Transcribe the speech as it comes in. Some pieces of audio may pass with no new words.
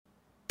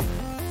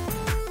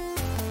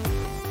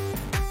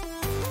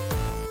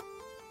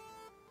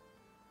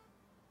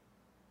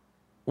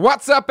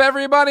What's up,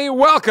 everybody?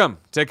 Welcome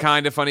to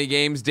Kinda Funny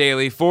Games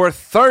Daily for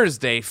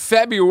Thursday,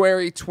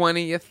 February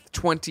 20th,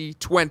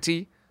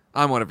 2020.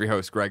 I'm one of your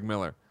hosts, Greg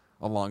Miller,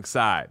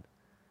 alongside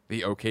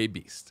the OK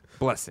Beast,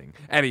 Blessing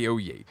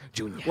Adeoye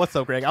Jr. What's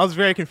up, Greg? I was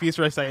very confused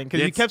for a second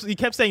because you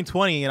kept saying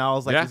 20, and I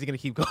was like, Yeah. is he going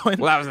to keep going?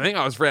 Well, that was the thing.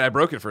 I was afraid I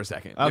broke it for a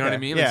second. You know what I Okay,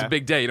 mean? yeah. It's a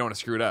big day. You don't want to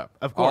screw it up.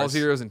 Of All course.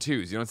 zeros and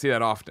twos. You don't see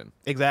that often.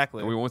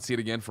 Exactly. And we won't see it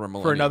again for a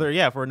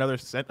millennium. For another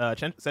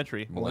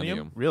century.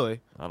 Millennium.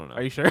 Really? I don't know.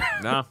 Are you sure?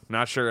 No,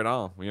 not sure at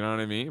all. You know what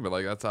I mean? But,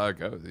 like, that's how it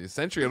goes. The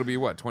century, it'll be,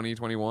 what,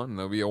 2021? And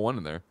there'll be a 1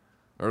 in there.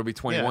 Or it'll be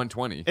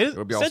 2120.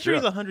 It'll be all Century is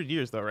screwed up. 100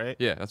 years, though, right?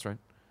 Yeah, that's right.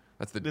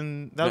 That's the...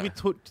 Then that'll be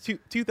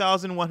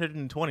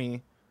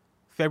 2,120,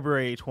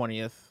 February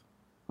 20th.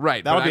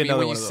 Right, That'll but be I mean, another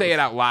when one you of say those. it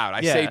out loud,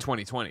 I Yeah. say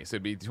 2020. So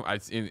it'd be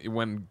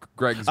when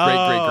Greg's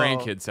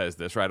great-great-grandkid says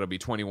this, right? It'll be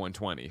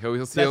 2120. He'll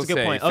That's a good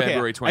say point. Okay.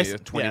 February I 20th, yes.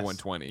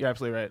 2120. You're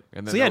absolutely right.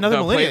 And then So, yeah, another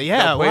they'll millennium. play,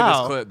 Yeah, they'll play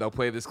wow. this clip. They'll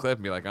play this clip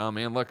and be like, "Oh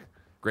man, look,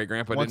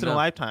 great-grandpa Once didn't in a know."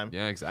 lifetime.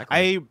 Yeah,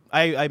 exactly.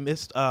 I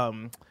missed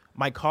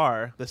my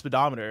car, the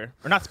speedometer,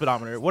 or not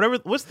speedometer, whatever.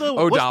 What's the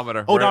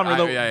Odometer.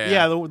 Odometer. Right,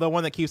 Yeah, the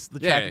one that keeps the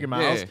track Yeah, of your yeah,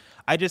 miles. yeah.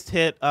 I just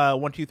hit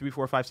 1, 2, 3,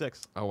 4, 5,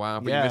 6. Oh wow,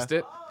 but you Yeah. missed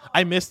it.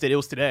 I missed it. It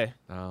was today.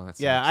 Oh, that's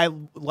Yeah,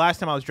 last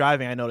time I was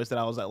driving, I noticed that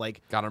I was at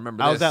gotta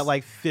remember. I this. was at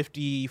like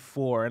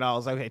 54, and I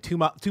was like, okay,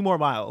 two more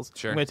miles.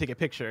 Sure. I'm gonna take a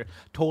picture.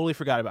 Totally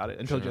forgot about it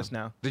until just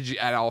now. Did you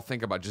at all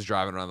think about just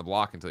driving around the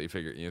block until you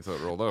figured until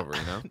it rolled over?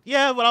 You know.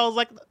 Yeah, but I was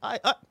like, I'm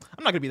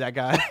not gonna be that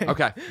guy.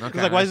 Okay. It's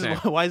Okay. like, I understand.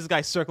 why is this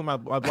guy circling my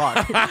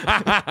block?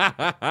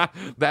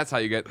 That's how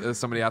you get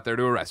somebody out there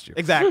to arrest you.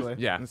 Exactly.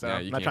 Yeah. And so yeah,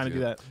 I'm you not can't trying to do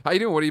that. How you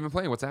doing? What have you been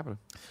playing? What's happening?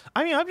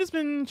 I mean, I've just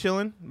been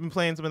chilling. Been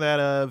playing some of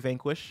that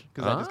Vanquish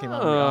because that just came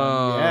out.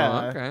 Oh,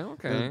 Yeah.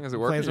 Okay. Is it Playing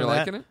working? some You're of that.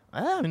 liking it?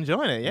 I'm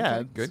enjoying it. Yeah.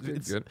 Okay,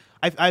 good, good.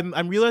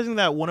 I'm realizing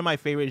that one of my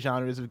favorite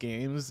genres of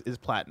games is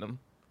platinum.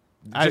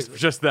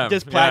 Just them.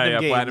 Just platinum yeah,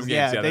 games. Platinum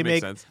games. Yeah, they that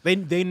makes sense.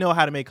 They know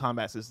how to make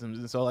combat systems,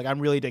 and so like I'm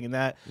really digging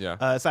that. Yeah.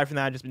 Aside from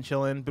that, I've just been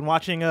chilling. Been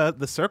watching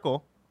The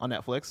Circle on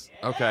Netflix.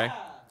 Okay.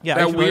 Yeah. are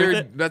you That familiar with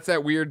weird. it? That's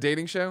that weird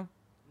dating show.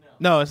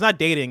 No, it's not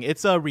dating.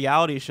 It's a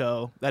reality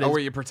show that Oh, is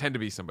where you pretend to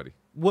be somebody.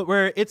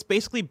 where it's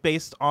basically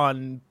based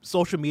on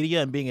social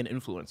media and being an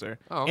influencer.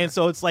 Oh, okay. And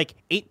so it's like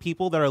 8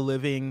 people that are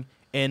living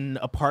in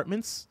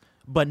apartments,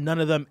 but none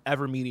of them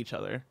ever meet each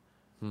other.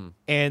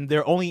 And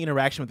their only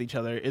interaction with each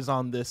other is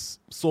on this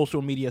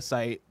social media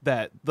site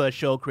that the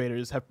show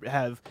creators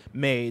have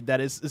made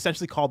that is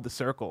essentially called The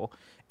Circle.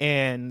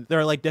 And there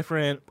are like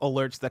different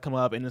alerts that come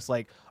up, and it's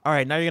like, all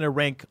right, now you're gonna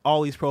rank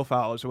all these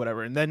profiles or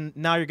whatever, and then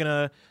now you're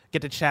gonna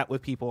get to chat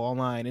with people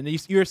online, and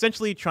you're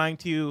essentially trying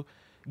to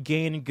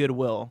gain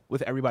goodwill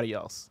with everybody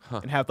else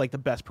and have like the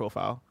best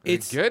profile.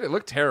 It's good. It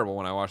looked terrible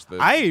when I watched the.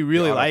 I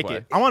really the like autoplay.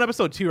 it. I'm on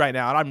episode 2 right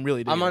now, and I'm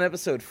really digging I'm on it.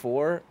 episode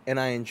 4, and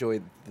I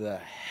enjoyed the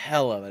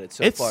hell of it. It's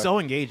It's so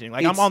engaging.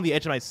 Like I'm It's- on the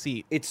edge of my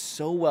seat. It's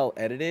so well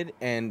edited,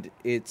 and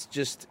it's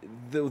just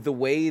the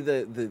way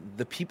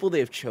the people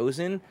they've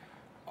chosen.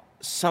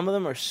 Some of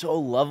them are so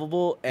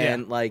lovable,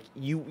 and like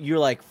you're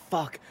like,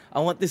 fuck, I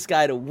want this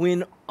guy to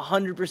win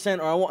 100%,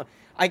 or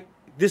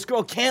this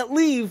girl can't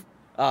leave.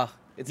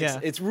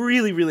 It's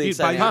really Dude,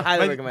 exciting. I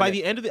highly recommend by it.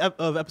 the end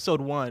of episode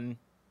 1,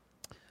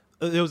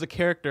 there was a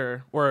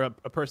character or a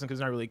person, because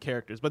they're not really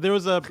characters, but there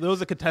was a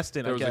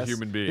contestant. There I was a guess.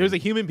 human being. There was a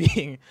human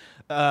being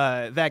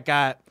that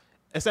got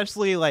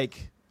essentially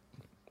like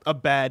a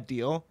bad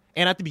deal.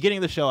 And at the beginning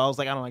of the show, I was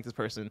like, I don't like this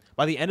person.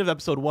 By the end of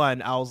episode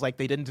 1, I was like,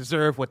 they didn't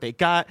deserve what they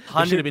got. They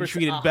should have been 100%,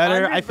 treated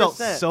better. I felt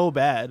 100%. so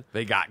bad.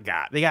 They got.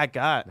 They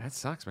got. That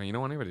sucks, man. You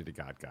don't want anybody to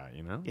got.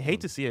 You know. You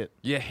hate to see it.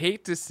 You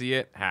hate to see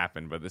it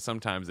happen, but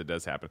sometimes it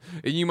does happen.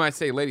 And you might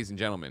say, ladies and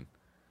gentlemen,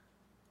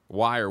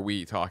 why are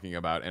we talking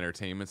about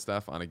entertainment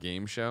stuff on a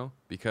game show?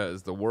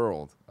 Because the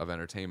world of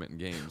entertainment and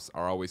games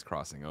are always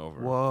crossing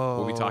over. Whoa.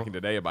 We'll be talking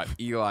today about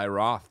Eli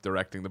Roth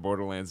directing the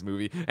Borderlands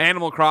movie.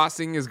 Animal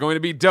Crossing is going to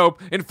be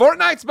dope, and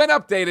Fortnite's been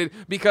updated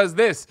because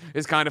this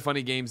is Kinda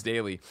Funny Games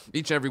Daily.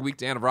 Each and every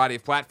weekday on a variety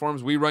of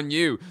platforms, we run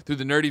you through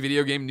the nerdy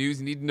video game news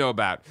you need to know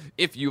about.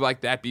 If you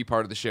like that, be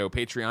part of the show.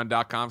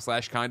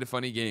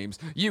 Patreon.com/kindafunnygames.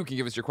 You can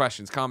give us your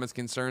questions, comments,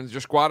 concerns, your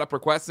squad up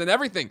requests, and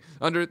everything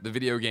under the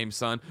video game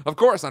sun. Of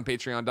course, on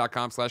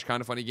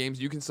Patreon.com/kindafunnygames,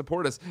 you can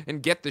support us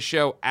and get the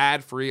show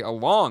ad-free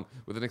along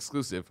with an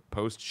exclusive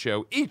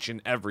post-show each and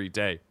every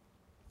day.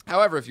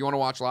 However, if you want to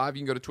watch live,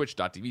 you can go to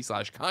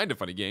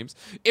twitch.tv/kindafunnygames.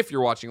 If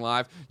you're watching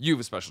live, you have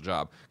a special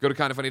job. Go to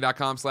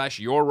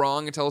kindafunny.com/you're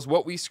wrong and tell us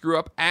what we screw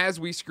up as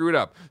we screw it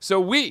up,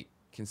 so we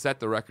can set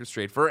the record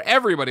straight for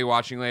everybody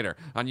watching later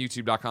on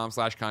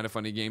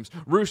youtube.com/kindafunnygames,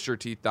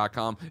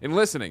 roosterteeth.com, and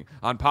listening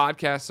on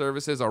podcast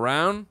services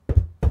around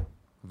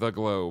the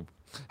globe.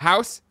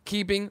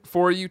 Housekeeping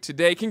for you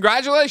today.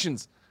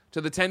 Congratulations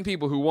to the 10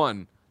 people who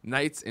won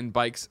Knights and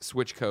Bikes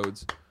Switch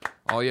codes.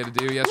 All you had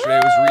to do yesterday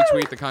was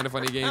retweet the Kinda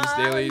Funny Games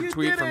Daily You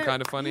tweet did from it.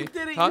 Kinda Funny. You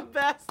did it, Huh? you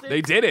bastard.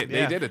 They did it.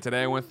 Yeah. They did it.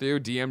 Today I went through,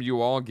 DM'd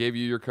you all, gave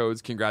you your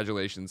codes.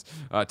 Congratulations.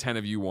 10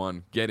 of you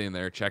won. Get in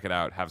there. Check it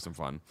out. Have some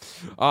fun.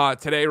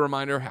 Today,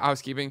 reminder,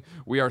 housekeeping,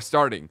 we are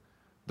starting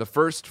the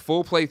first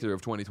full playthrough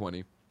of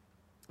 2020.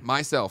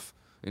 Myself,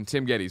 and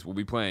Tim Geddes will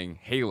be playing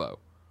Halo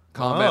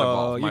Combat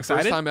Evolved. You My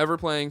excited? first time ever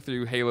playing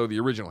through Halo, the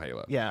original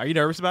Halo. Yeah. Are you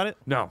nervous about it?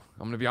 No, I'm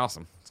going to be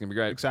awesome. It's going to be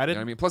great. Excited? You know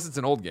what I mean? Plus, it's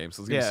an old game,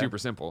 so it's going to Yeah. be super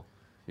simple.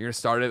 You're going to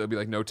start it. There'll be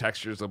like no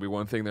textures. There'll be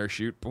one thing there,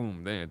 shoot,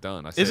 boom, then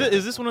done. Is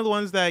this one of the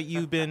ones that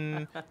you've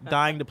been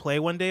dying to play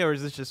one day, or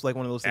is this just like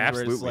one of those things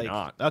where it's Absolutely like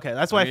not. Okay,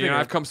 that's why I you know, figured.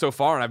 I've come so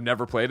far and I've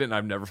never played it and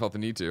I've never felt the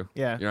need to.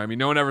 Yeah. You know what I mean?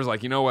 No one ever's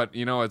like, you know what,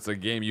 it's a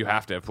game you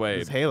have to have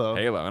played. It's Halo.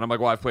 Halo. And I'm like,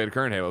 well, I've played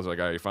current Halos. Like,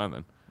 all right, fine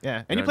then. Yeah,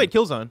 and You you know played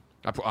Killzone.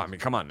 I mean,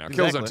 come on now.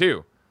 Exactly. Killzone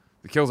 2,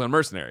 the Killzone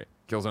Mercenary,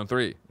 Killzone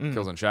 3,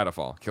 Killzone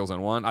Shadowfall, Killzone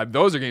 1.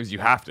 Those are games you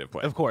have to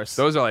play. Of course.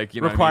 Those are like,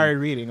 Required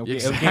what reading of,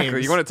 exactly. of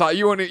games. You want to talk?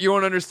 You want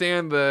to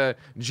understand the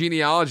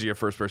genealogy of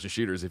first-person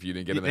shooters if you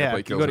didn't get in there Yeah,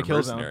 and play you go Killzone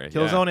to and Mercenary.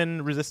 Killzone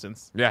and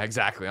Resistance. Yeah,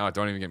 exactly. Oh,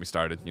 don't even get me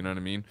started. You know what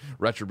I mean?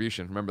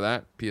 Retribution. Remember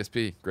that?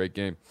 PSP. Great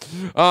game.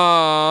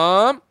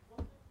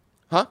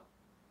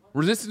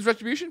 Resistance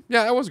Retribution?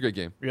 Yeah, that was a great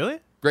game. Really?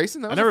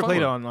 Grayson, that was I never a fun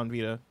played it one. on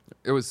Vita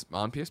It was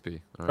on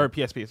PSP. All or right.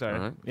 PSP. Sorry. All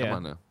right. Yeah. Come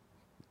on now.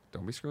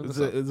 Don't be screwing It's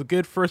this up. a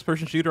good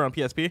first-person shooter on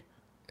PSP.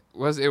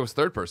 It was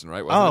third person,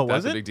 right? Wasn't Oh, that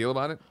was the it? big deal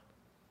about it?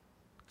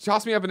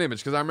 Toss me up an image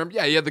because I remember.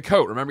 Yeah, you had the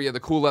coat. Remember, you had the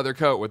cool leather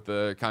coat with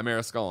the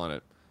Chimera skull on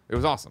it. It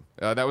was awesome.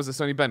 That was the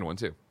Sony Bend one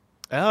too.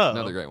 Oh,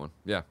 Another great one.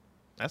 Yeah.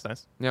 That's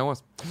nice. Yeah, it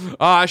was.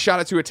 Shout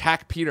out to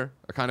Attack Peter,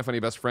 a kind of funny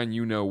best friend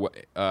you know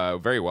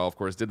very well, of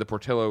course, did the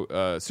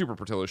Portillo, Super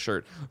Portillo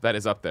shirt that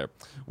is up there.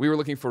 We were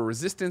looking for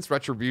Resistance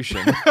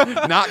Retribution,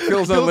 not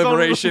Killzone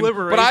Liberation.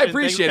 But I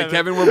appreciate Thanks, it,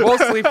 Kevin. We're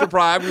both sleep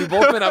deprived. We've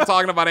both been up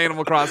talking about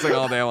Animal Crossing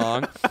all day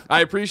long. I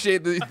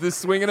appreciate the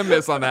swing and a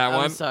miss on that I'm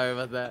one. sorry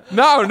about that.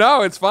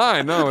 No, it's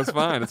fine. No, it's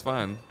fine. It's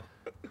fine.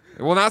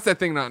 Well, now it's that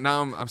thing.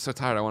 Now I'm so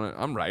tired.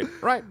 I'm right.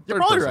 Right. You're Third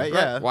probably person. right,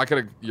 yeah. Well, I could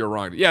have. You're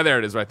wrong. Yeah, there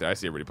it is, right there. I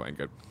see everybody playing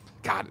good.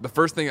 God, the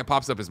first thing that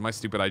pops up is my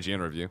stupid IGN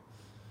review.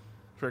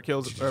 For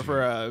kills or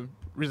for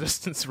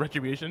Resistance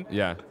Retribution.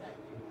 Yeah.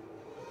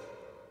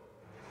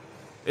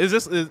 Does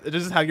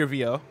this have your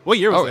VO? What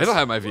year was Oh, this? it'll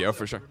have my VO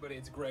for sure. Everybody,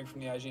 it's Greg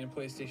from the IGN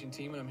PlayStation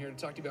team, and I'm here to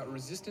talk to you about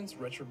Resistance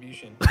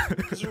Retribution.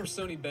 This is from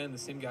Sony Bend, the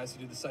same guys who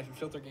did the Siphon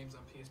Filter games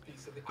on PSP.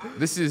 So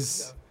This is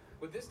stuff,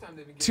 but this time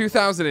they've been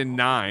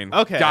 2009.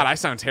 Okay. God, I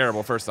sound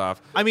terrible. First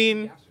off, I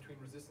mean, gaps between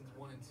Resistance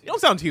 1 and 2. you don't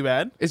sound too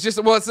bad. it's just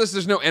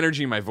there's no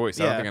energy in my voice.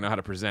 I don't Yeah. think I know how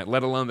to present.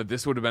 Let alone that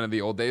this would have been in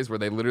the old days where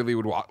they literally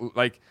would walk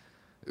like.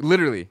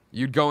 Literally,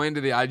 you'd go into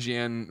the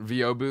IGN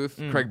VO booth.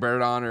 Craig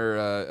Baradon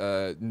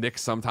or Nick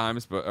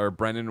sometimes, or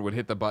Brendan would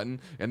hit the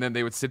button, and then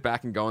they would sit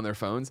back and go on their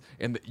phones,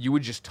 and you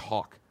would just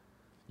talk.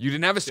 You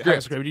didn't have a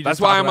script. script, you That's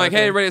just why talk I'm about like, it,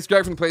 hey, yeah. everybody, it's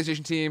Greg from the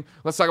PlayStation team.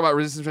 Let's talk about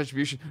Resistance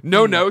Retribution.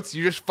 No notes.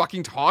 You just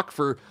fucking talk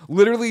for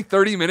literally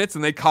 30 minutes,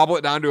 and they cobble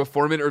it down to a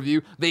 4-minute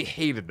review. They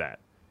hated that.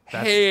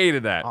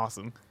 Hated that.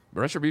 Awesome.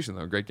 Retribution,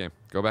 though, great game.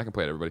 Go back and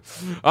play it, everybody.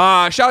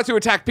 Shout out to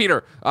Attack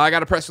Peter. I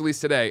got a press release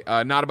today.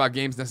 Not about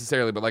games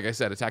necessarily, but like I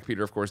said, Attack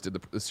Peter, of course,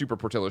 did the Super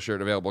Portillo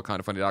shirt available at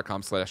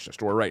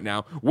kindoffunny.com/store right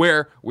now,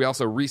 where we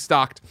also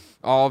restocked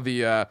all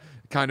the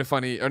Kind of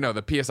Funny,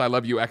 the PS I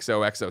Love You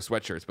XOXO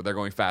sweatshirts, but they're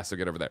going fast, so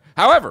get over there.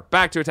 However,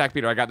 back to Attack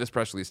Peter. I got this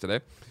press release today.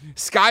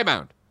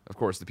 Skybound, of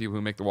course, the people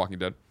who make The Walking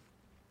Dead,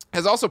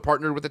 has also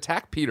partnered with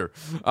Attack Peter,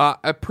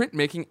 a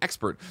printmaking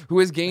expert who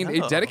has gained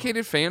a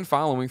dedicated fan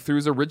following through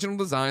his original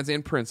designs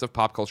and prints of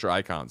pop culture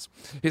icons.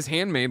 His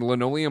handmade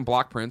linoleum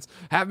block prints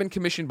have been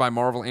commissioned by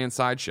Marvel and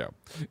Sideshow.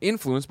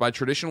 Influenced by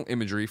traditional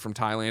imagery from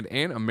Thailand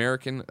and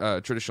American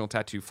traditional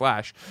tattoo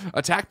flash,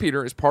 Attack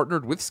Peter is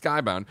partnered with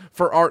Skybound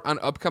for art on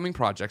upcoming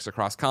projects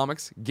across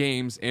comics,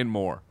 games, and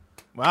more.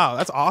 Wow,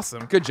 that's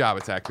awesome. Good job,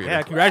 Attack Peter.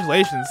 Yeah,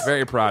 congratulations.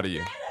 Very proud of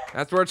you.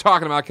 That's what we're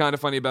talking about, Kind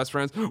of Funny Best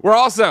Friends. We're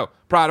also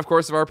proud, of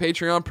course, of our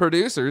Patreon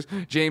producers,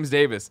 James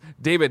Davis,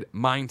 David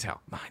Mindtell,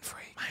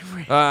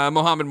 Mindfree,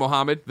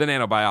 Mohammed, the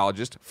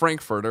nanobiologist,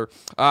 Frankfurter,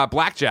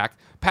 Blackjack,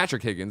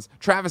 Patrick Higgins,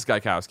 Travis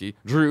Gajkowski,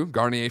 Drew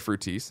Garnier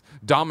Frutis,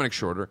 Dominic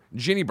Shorter,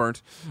 Ginny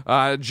Burnt,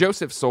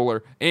 Joseph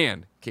Solar,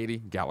 and Katie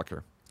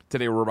Gallagher.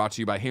 Today we're brought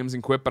to you by Hims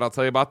and Quip, but I'll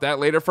tell you about that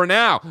later. For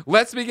now,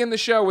 let's begin the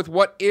show with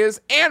what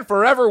is and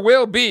forever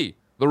will be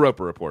the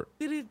Roper Report.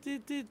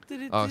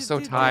 Oh, so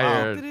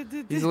tired.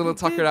 He's a little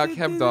tuckered out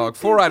Kev dog.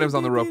 4 items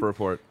on the Roper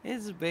Report.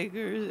 It's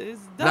Baker's. It's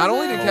Not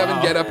only did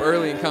Kevin get up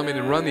early and come in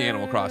and run the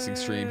Animal Crossing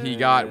stream, he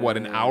got,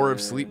 an hour of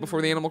sleep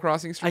before the Animal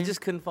Crossing stream? I just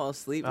couldn't fall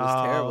asleep. It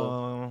was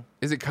terrible.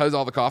 Is it because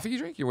all the coffee you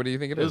drink? Or what do you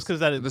think it is? It was because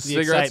that is the the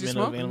cigarettes you excitement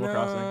smoke? of Animal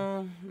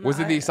Crossing. Was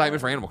it the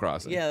excitement for Animal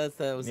Crossing? Yeah,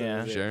 that was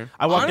Yeah. it. Sure.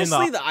 I walked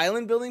Honestly, in the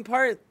island building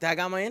part, that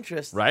got my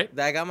interest. Right?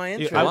 That got my Yeah,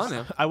 interest. Come on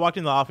now. I walked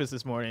in the office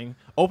this morning,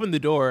 opened the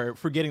door,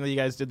 forgetting that you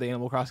guys did the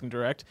Animal Crossing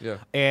Direct. Yeah.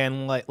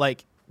 And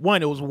like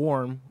one, it was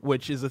warm,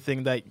 which is a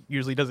thing that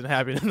usually doesn't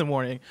happen in the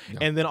morning.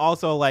 And then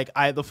also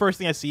the first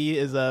thing I see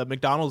is a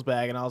McDonald's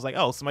bag, and I was like,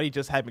 oh, somebody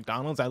just had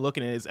McDonald's. I look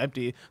and it's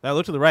empty. Then I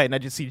look to the right and I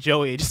just see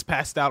Joey just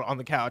passed out on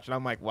the couch, and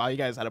I'm like, wow, you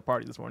guys had a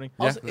party this morning.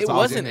 Yeah, Also, that's it all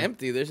wasn't in.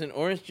 empty. There's an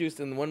orange juice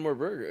and one more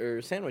burger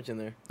or sandwich in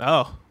there.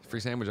 Oh, Free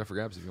sandwich up for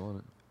grabs if you want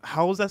it.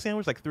 how was that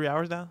sandwich? Like 3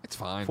 hours now? It's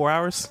fine. 4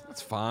 hours?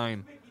 It's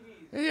fine.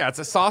 Yeah, it's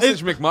a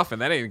sausage McMuffin.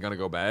 That ain't gonna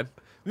go bad.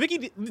 Mickey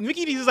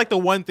D's is like the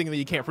one thing that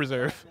you can't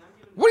preserve.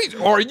 What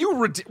are you?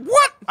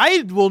 What?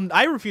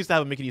 I refuse to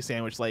have a Mickey D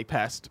sandwich like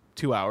past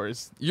 2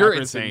 hours. You're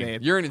after it's been insane.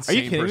 made. You're an insane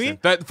Are you kidding person. me?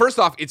 That, first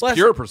off, it's Bless-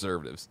 pure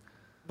preservatives.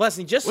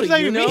 Blessing, just What so does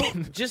that you even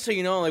know, mean? just so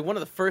you know, like one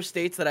of the first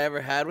dates that I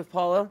ever had with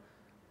Paula,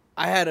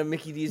 I had a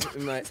Mickey D's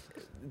in my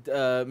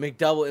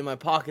McDouble in my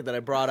pocket that I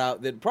brought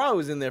out that probably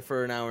was in there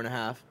for an hour and a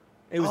half.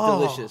 It was Oh.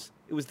 delicious.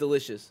 It was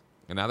delicious.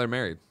 And now they're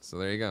married. So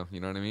there you go. You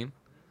know what I mean?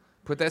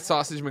 Put that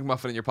sausage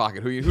McMuffin in your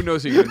pocket. Who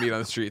knows who you're going to meet on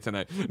the street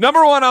tonight?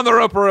 Number 1 on the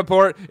Roper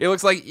Report. It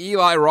looks like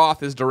Eli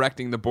Roth is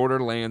directing the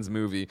Borderlands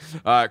movie.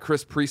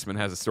 Chris Priestman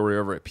has a story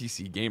over at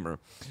PC Gamer.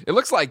 It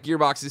looks like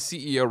Gearbox's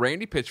CEO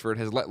Randy Pitchford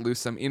has let loose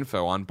some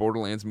info on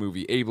Borderlands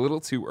movie a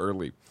little too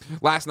early.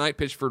 Last night,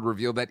 Pitchford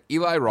revealed that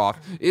Eli Roth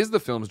is the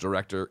film's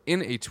director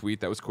in a tweet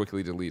that was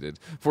quickly deleted.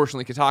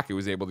 Fortunately, Kotaku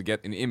was able to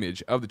get an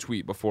image of the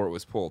tweet before it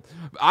was pulled.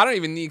 I don't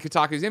even need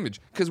Kotaku's image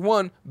because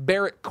one,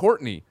 Barrett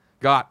Courtney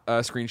got a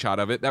screenshot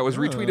of it that was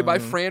retweeted by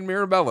Fran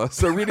Mirabella.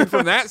 So reading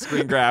from that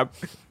screen grab,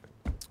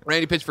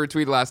 Randy Pitchford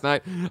tweeted last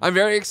night, "I'm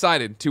very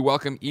excited to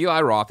welcome Eli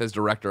Roth as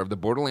director of the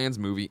Borderlands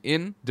movie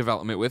in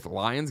development with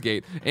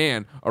Lionsgate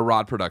and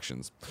Arad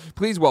Productions.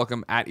 Please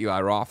welcome at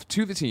Eli Roth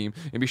to the team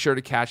and be sure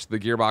to catch the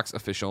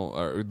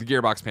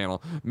Gearbox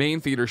panel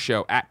main theater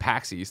show at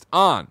PAX East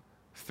on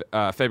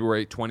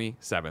February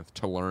 27th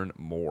to learn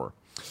more."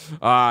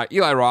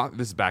 Eli Roth,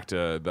 this is back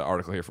to the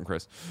article here from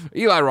Chris.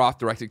 Eli Roth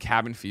directed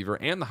Cabin Fever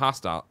and the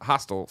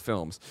Hostel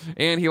films,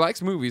 and he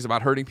likes movies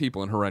about hurting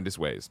people in horrendous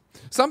ways.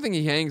 Sometimes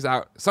he hangs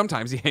out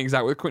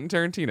with Quentin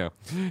Tarantino.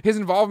 His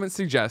involvement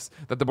suggests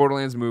that the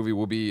Borderlands movie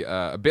will be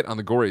a bit on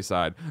the gory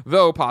side,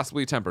 though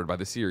possibly tempered by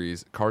the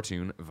series'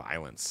 cartoon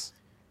violence.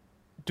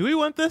 Do we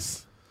want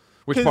this?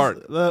 Which 'Cause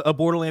part? A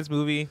Borderlands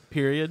movie,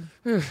 period.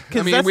 I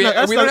mean, we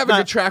don't have a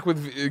good track with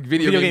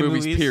video game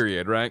movies,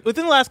 period, right?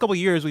 Within the last couple of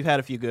years, we've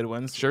had a few good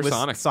ones. Sure, With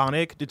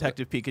Sonic.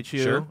 Detective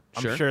Pikachu. Sure.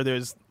 I'm sure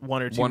there's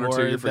one or two One or more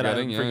two you're that I'm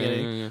forgetting.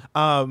 forgetting.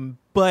 Yeah.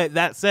 But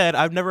that said,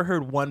 I've never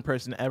heard one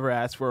person ever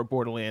ask for a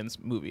Borderlands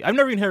movie. I've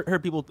never even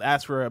heard people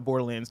ask for a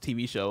Borderlands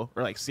TV show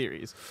or like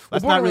series. Well,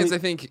 That's not Borderlands, really.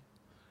 I think,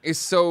 is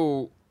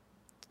so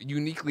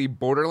uniquely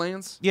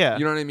Borderlands. Yeah.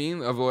 You know what I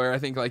mean? Of where I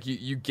think like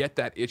you get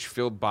that itch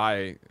filled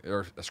by,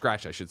 or a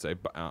scratch, I should say.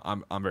 But,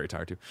 I'm very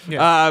tired too.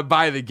 Yeah.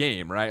 By the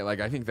game, right? Like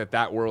I think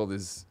that world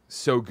is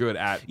so good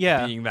at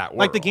being that world.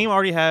 Like the game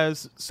already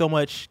has so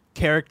much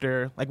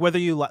character. Like whether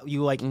you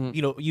like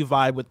you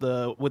vibe with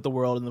the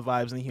world and the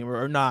vibes and the humor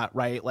or not,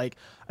 right? Like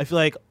I feel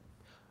like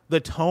the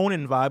tone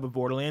and vibe of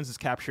Borderlands is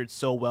captured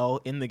so well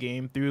in the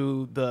game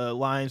through the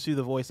lines, through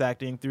the voice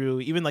acting,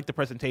 through even like the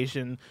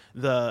presentation,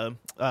 the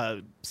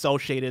cell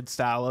shaded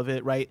style of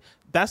it, right?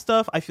 That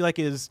stuff I feel like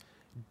is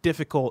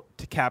difficult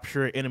to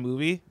capture in a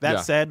movie.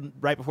 That said,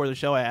 right before the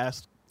show, I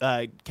asked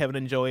Kevin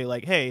and Joey,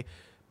 like, hey,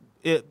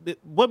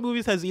 what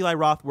movies has Eli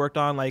Roth worked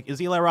on? Like, is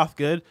Eli Roth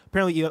good?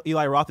 Apparently,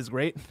 Eli Roth is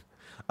great.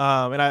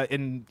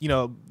 And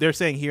they're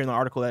saying here in the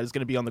article that it's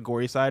going to be on the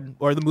gory side,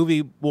 or the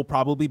movie will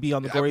probably be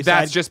on the gory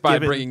side. That's just by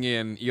bringing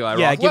in Eli Roth.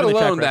 Yeah, Let given the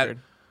track alone that record.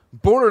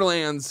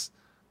 Borderlands.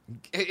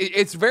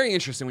 It's very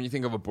interesting when you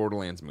think of a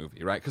Borderlands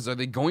movie, right? Because are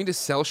they going to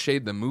cell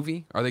shade the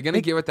movie? Are they going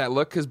to give it that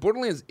look? Because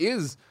Borderlands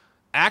is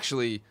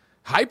actually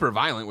hyper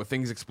violent with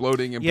things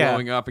exploding and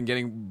blowing up and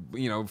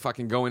getting,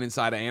 fucking going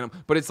inside an animal.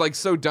 But it's like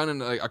so done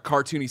in a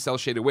cartoony cell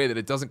shaded way that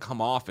it doesn't come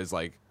off as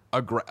like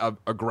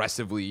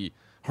aggressively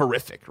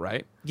horrific,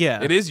 right?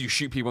 Yeah. It is. You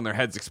shoot people and their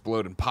heads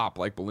explode and pop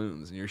like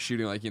balloons, and you're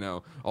shooting like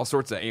all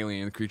sorts of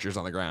alien creatures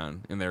on the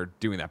ground, and they're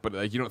doing that. But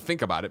like you don't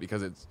think about it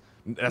because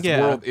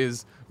world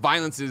is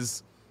violence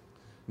is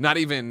not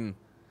even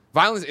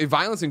violence.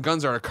 Violence and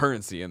guns are a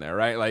currency in there,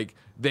 right? Like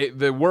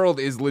the world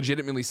is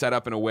legitimately set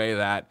up in a way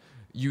that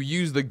you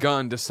use the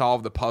gun to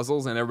solve the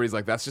puzzles, and everybody's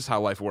like, that's just how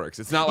life works.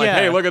 It's not like,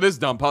 hey, look at this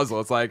dumb puzzle.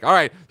 It's like, all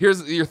right,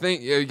 here's your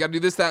thing. You got to do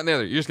this, that, and the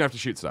other. You're just gonna have to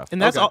shoot stuff.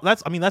 And that's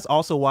that's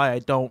also why I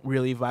don't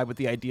really vibe with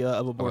the idea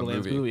of a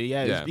Borderlands movie.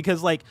 Yeah, it's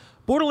because like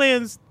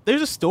Borderlands,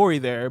 there's a story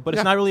there, but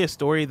it's not really a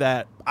story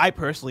that I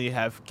personally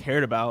have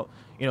cared about.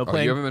 You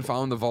haven't been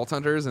following the Vault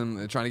Hunters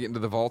and trying to get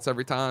into the vaults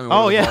every time.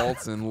 And the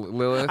vaults and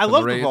Lilith. I and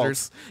love the the Raiders.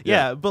 vaults.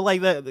 Yeah, but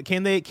like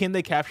can they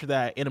capture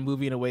that in a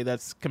movie in a way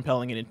that's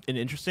compelling and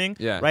interesting?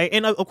 Yeah. Right.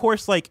 And of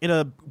course, like in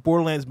a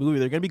Borderlands movie,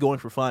 they're going to be going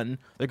for fun.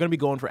 They're going to be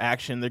going for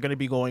action. They're going to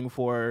be going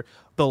for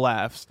the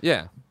laughs.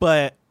 Yeah.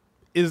 But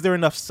is there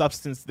enough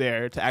substance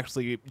there to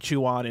actually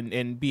chew on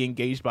and be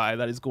engaged by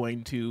that is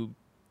going to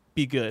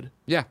be good?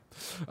 Yeah.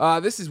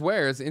 This is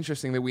where it's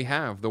interesting that we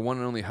have the one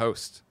and only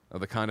host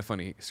of the Kind of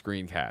Funny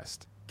Screencast,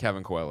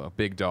 Kevin Coelho,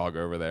 big dog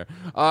over there.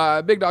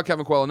 Big dog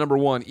Kevin Coelho. Number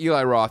one,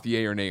 Eli Roth,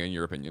 yay or nay in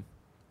your opinion?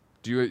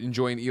 Do you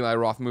enjoy an Eli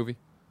Roth movie?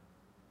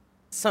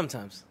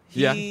 Sometimes.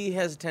 Yeah. He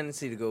has a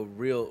tendency to go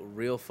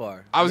real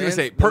far. I was going to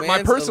say, The my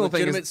man's personal a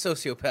thing is, legitimate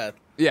sociopath.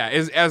 yeah,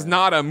 as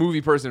not a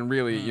movie person,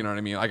 really, you know what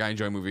I mean? Like, I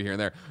enjoy a movie here and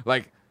there.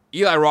 Like,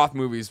 Eli Roth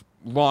movies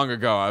long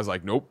ago, I was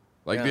like, nope.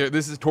 Like,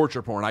 this is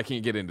torture porn. I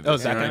can't get into this. Oh,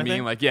 is that you know what I kind of mean?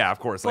 thing? Like, yeah, of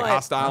course. Like, But-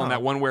 Hostile and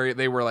that one where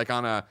they were like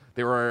on an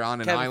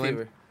Cabin island.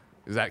 Fever.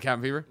 Is that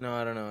Cabin Fever? No,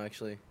 I don't know,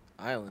 actually.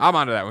 Island. I'm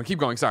onto that one. Keep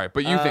going. Sorry.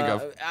 But you think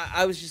of.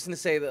 I was just going to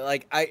say that,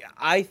 like,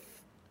 I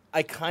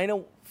kind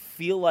of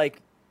feel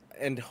like,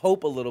 and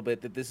hope a little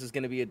bit that this is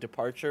going to be a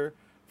departure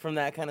from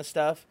that kind of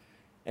stuff,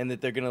 and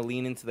that they're going to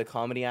lean into the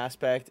comedy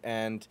aspect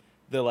and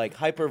the like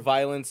hyper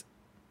violence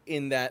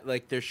in that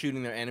like they're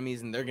shooting their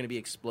enemies and they're going to be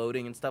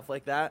exploding and stuff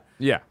like that.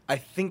 Yeah. I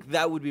think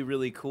that would be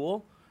really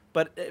cool.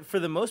 But for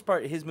the most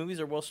part, his movies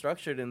are well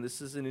structured, and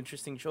this is an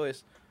interesting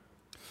choice.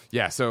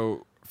 Yeah,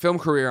 so film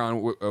career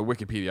on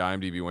Wikipedia,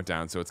 IMDb went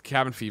down. So it's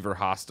Cabin Fever,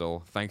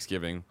 Hostel,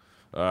 Thanksgiving,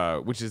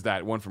 which is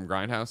that one from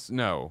Grindhouse.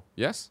 No.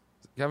 Yes?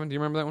 Kevin, do you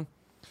remember that one?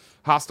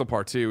 Hostel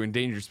Part 2,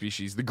 Endangered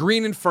Species, The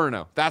Green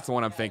Inferno. That's the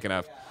one I'm thinking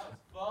of.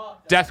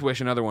 Death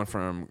Wish, another one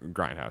from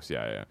Grindhouse.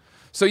 Yeah.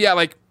 So, yeah,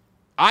 like,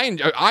 I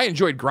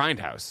enjoyed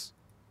Grindhouse.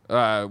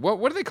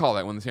 What do they call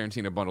that when the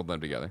Tarantino bundled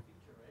them together?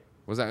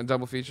 Was that a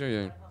double feature?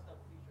 Yeah.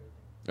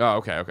 Oh,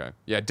 okay.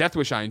 Yeah, Death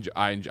Wish I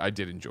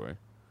did enjoy.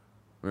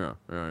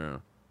 Yeah.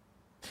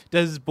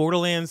 Does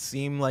Borderlands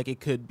seem like it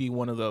could be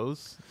one of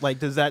those? Like,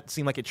 does that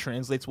seem like it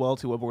translates well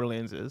to what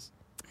Borderlands is?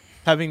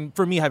 Having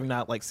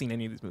not like seen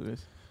any of these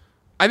movies.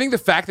 I think the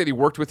fact that he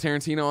worked with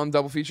Tarantino on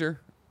double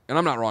feature, and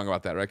I'm not wrong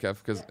about that, right, Kev?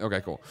 Because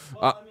okay, cool.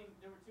 Well, I mean,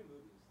 there were 2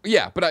 movies.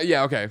 Yeah, but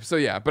yeah, okay. So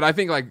yeah, but I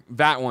think like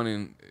that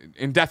one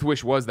in Death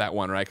Wish was that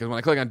one, right? Because when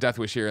I click on Death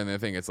Wish here and the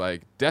thing, it's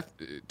like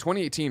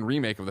 2018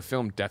 remake of the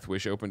film Death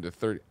Wish opened to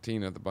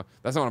 13 at the.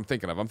 That's not what I'm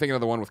thinking of. I'm thinking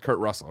of the one with Kurt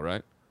Russell,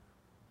 right?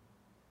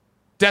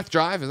 Death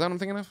Drive, is that what I'm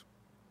thinking of?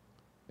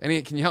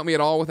 Can you help me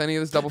at all with any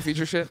of this double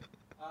feature shit?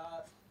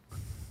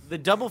 The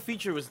double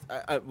feature was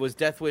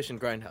Death Wish and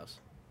Grindhouse.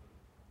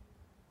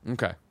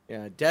 Okay.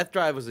 Yeah, Death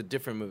Drive was a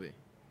different movie.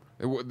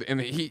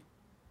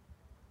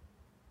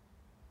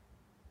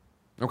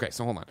 Okay,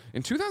 so hold on.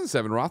 In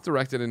 2007, Roth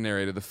directed and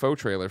narrated the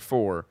faux trailer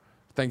for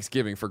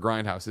Thanksgiving for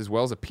Grindhouse, as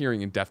well as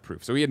appearing in Death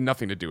Proof. So he had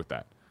nothing to do with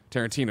that.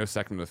 Tarantino's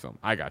second to the film.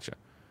 I gotcha.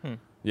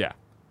 Yeah.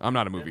 I'm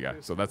not a movie guy,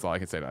 so that's all I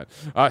can say to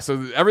that.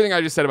 So everything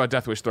I just said about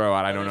Death Wish, throw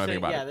out. I don't know anything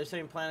about it. Yeah, they're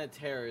saying Planet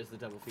Terror is the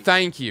double feature.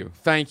 Thank you.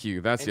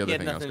 That's the And other he had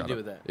thing I was nothing to got do up.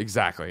 with that.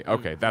 Exactly.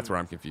 Okay, that's where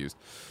I'm confused.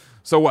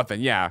 So what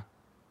then? Yeah.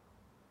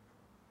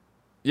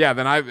 Yeah,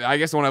 then I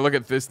guess when I look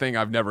at this thing,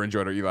 I've never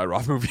enjoyed an Eli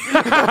Roth movie.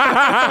 But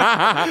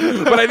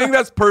I think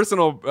that's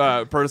personal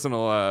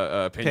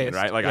opinion, Taste,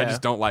 right? Like I yeah.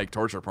 just don't like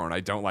torture porn.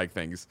 I don't like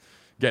things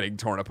getting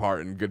torn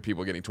apart and good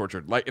people getting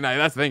tortured. Like, and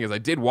that's the thing is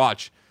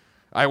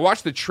I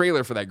watched the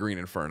trailer for that Green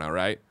Inferno,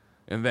 right?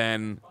 And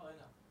then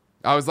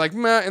I was like,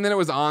 meh, and then it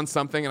was on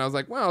something, and I was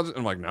like, well,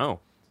 I'm like, no,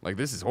 like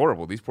this is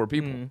horrible. These poor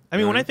people. I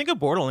mean, when I think of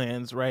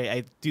Borderlands, right,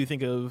 I do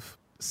think of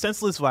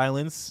senseless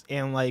violence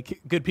and like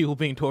good people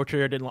being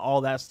tortured and all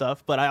that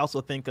stuff. But I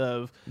also think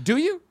of Do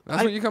you?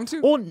 That's what you come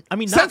to? Well, I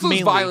mean, not senseless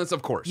mainly. violence,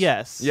 of course.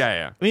 Yes.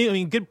 Yeah. I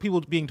mean, good people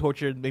being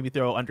tortured. Maybe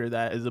throw under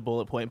that as a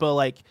bullet point, but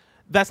like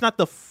that's not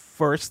the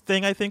first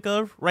thing I think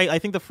of, right? I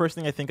think the first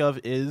thing I think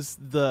of is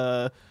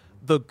the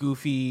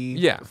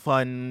goofy,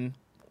 fun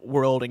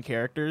world and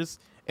characters,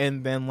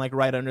 and then like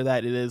right under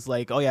that it is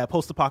like, oh yeah,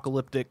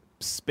 post-apocalyptic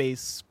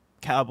space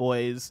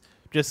cowboys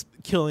just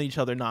killing each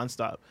other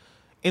nonstop.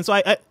 And so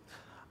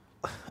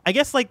I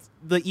guess like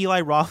the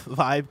Eli Roth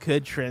vibe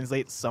could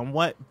translate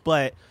somewhat,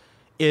 but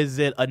is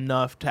it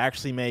enough to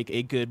actually make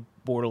a good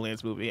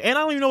Borderlands movie? And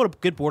I don't even know what a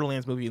good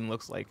Borderlands movie even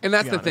looks like. And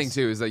that's the thing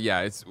too, is that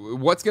it's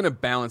what's going to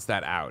balance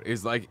that out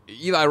is like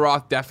Eli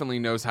Roth definitely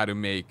knows how to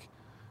make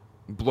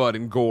blood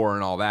and gore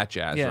and all that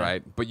jazz,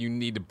 right? But you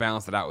need to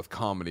balance it out with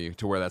comedy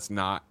to where that's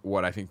not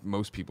what I think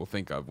most people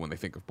think of when they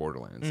think of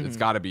Borderlands. It's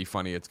got to be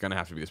funny. It's going to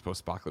have to be this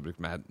post-apocalyptic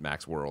Mad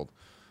Max world.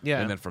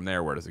 Yeah. And then from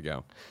there, where does it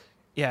go?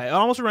 Yeah, it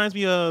almost reminds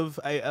me of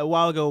a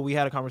while ago we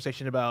had a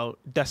conversation about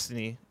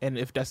Destiny and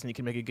if Destiny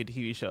can make a good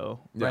TV show,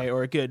 right,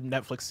 or a good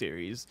Netflix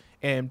series,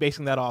 and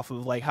basing that off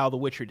of like how The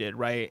Witcher did,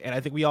 right? And I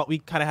think we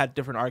kind of had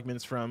different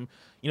arguments from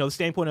the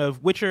standpoint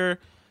of Witcher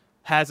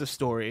has a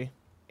story,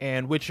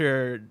 and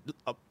Witcher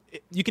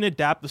you can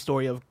adapt the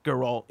story of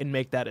Geralt and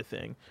make that a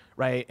thing,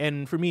 right?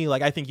 And for me,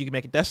 like I think you can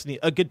make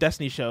a good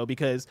Destiny show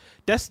because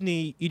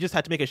Destiny, you just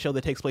have to make a show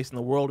that takes place in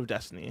the world of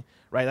Destiny,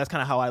 right? That's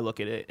kind of how I look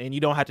at it. And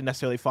you don't have to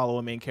necessarily follow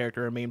a main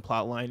character or a main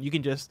plot line. You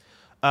can just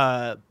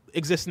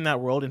exist in that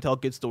world and tell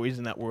good stories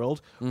in that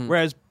world.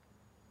 Whereas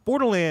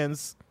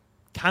Borderlands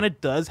kind of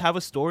does have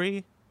a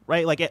story,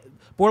 right? Like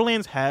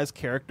Borderlands has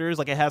characters,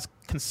 like it has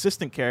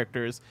consistent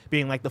characters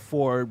being like the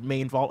 4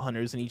 main Vault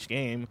Hunters in each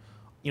game.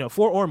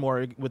 4 or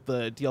more with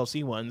the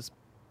DLC ones.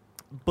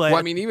 But well,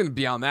 I mean, even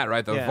beyond that,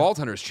 right? The Vault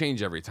Hunters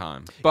change every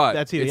time. But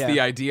it's the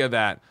idea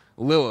that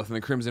Lilith and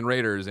the Crimson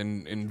Raiders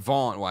and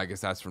Vaughn, well, I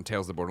guess that's from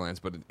Tales of the Borderlands,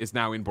 but it's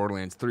now in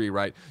Borderlands 3,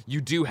 right? You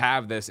do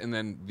have this, and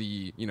then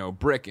the,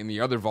 Brick and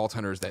the other Vault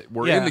Hunters that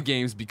were in the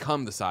games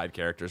become the side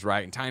characters,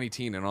 right? And Tiny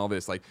Tina and all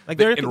this. Like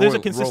there's a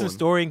consistent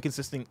story and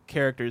consistent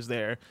characters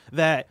there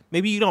that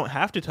maybe you don't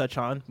have to touch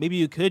on. Maybe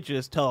you could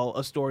just tell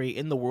a story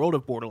in the world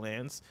of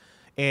Borderlands.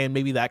 and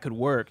maybe that could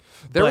work.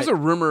 There was But- a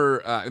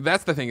rumor.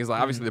 That's the thing is,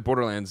 like, obviously the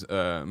Borderlands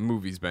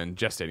movie's been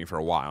gestating for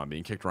a while and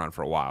being kicked around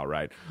for a while,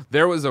 right?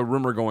 There was a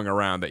rumor going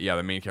around that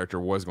the main character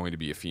was going to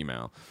be a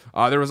female.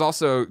 There was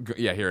also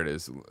here it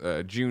is,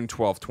 June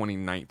 12th,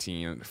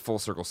 2019.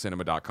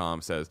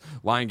 FullCircleCinema.com says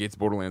Lionsgate's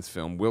Borderlands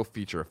film will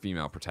feature a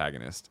female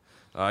protagonist.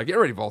 Get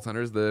ready, Vault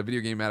Hunters. The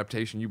video game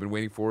adaptation you've been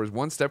waiting for is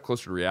one step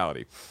closer to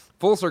reality.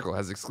 Full Circle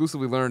has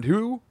exclusively learned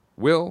who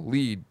will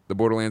lead the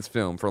Borderlands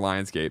film for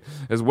Lionsgate,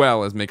 as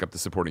well as make up the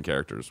supporting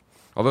characters.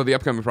 Although the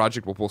upcoming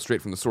project will pull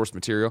straight from the source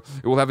material,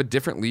 it will have a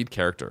different lead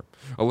character.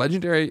 A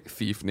legendary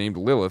thief named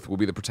Lilith will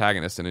be the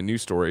protagonist in a new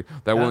story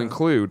that will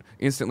include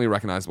instantly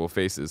recognizable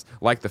faces,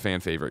 like the fan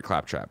favorite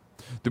Claptrap.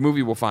 The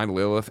movie will find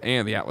Lilith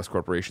and the Atlas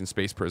Corporation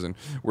space prison,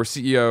 where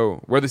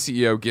the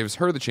CEO gives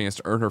her the chance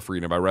to earn her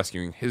freedom by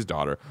rescuing his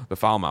daughter, the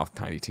foul-mouthed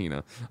Tiny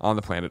Tina, on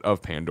the planet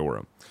of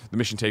Pandora. The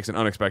mission takes an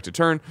unexpected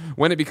turn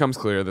when it becomes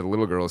clear that the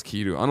little girl is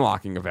key to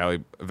unlocking a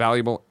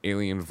valuable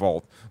alien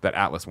vault that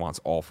Atlas wants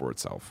all for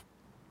itself.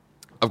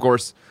 Of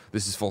course,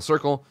 this is Full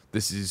Circle.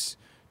 This is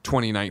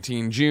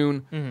 2019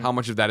 June. How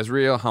much of that is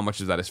real? How much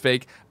of that is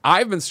fake?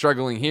 I've been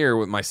struggling here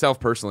with myself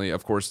personally.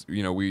 Of course,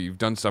 we've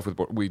done stuff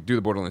we do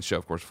the Borderlands show,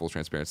 of course, full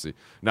transparency.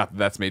 Not that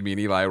that's made me an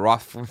Eli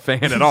Roth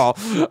fan at all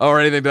or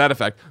anything to that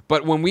effect.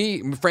 But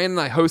when Fran and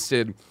I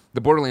hosted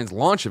the Borderlands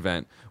launch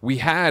event, we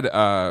had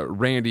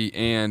Randy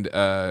and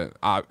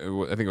I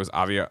think it was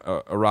Avi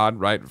Arad,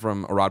 right,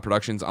 from Arad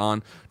Productions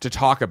on to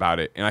talk about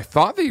it. And I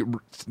thought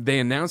they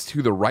announced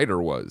who the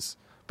writer was.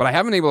 But I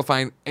haven't been able to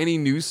find any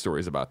news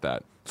stories about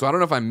that. So I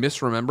don't know if I'm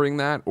misremembering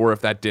that or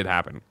if that did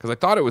happen. Because I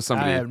thought it was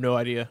somebody. I have no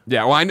idea.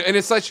 Yeah, well, and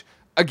it's such,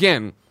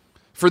 again,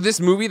 for this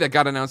movie that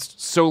got announced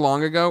so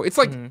long ago, it's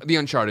like the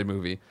Uncharted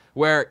movie,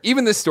 where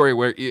even this story,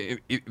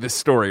 this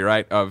story,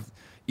 right, of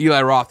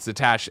Eli Roth's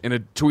attached in a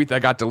tweet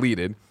that got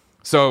deleted.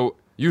 So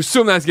you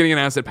assume that's getting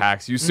announced at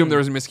PAX. You assume there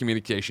was a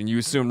miscommunication. You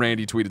assume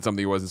Randy tweeted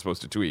something he wasn't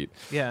supposed to tweet.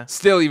 Yeah.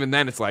 Still, even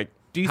then, it's like,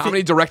 Do you how think-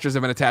 many directors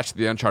have been attached to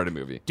the Uncharted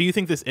movie? Do you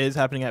think this is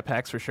happening at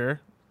PAX for sure?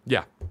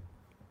 Yeah.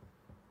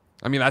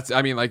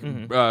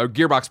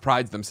 Gearbox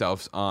prides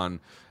themselves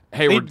on,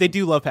 hey, They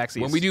do love PAX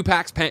East. when we do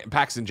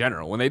PAX in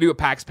general, when they do a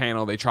PAX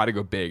panel, they try to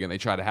go big and they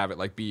try to have it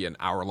like be an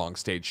hour-long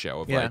stage show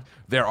of like,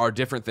 there are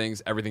different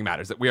things, everything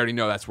matters. That we already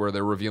know that's where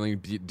they're revealing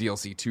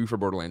DLC 2 for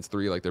Borderlands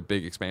 3, like their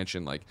big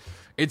expansion. Like,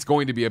 it's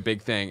going to be a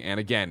big thing. And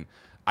again,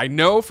 I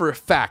know for a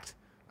fact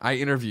I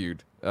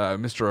interviewed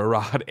Mr.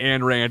 Arad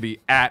and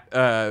Randy at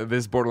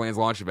this Borderlands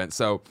launch event.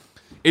 So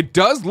it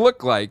does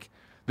look like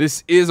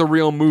this is a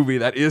real movie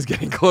that is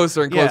getting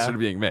closer and closer to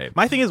being made.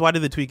 My thing is, why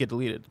did the tweet get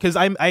deleted? Because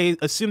I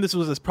assume this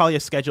was probably a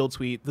scheduled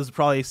tweet. This was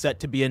probably set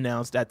to be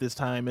announced at this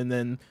time, and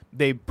then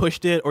they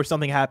pushed it, or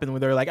something happened where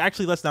they were like,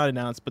 actually, let's not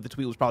announce, but the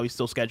tweet was probably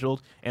still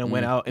scheduled and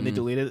went out, and they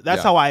deleted it.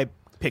 That's how I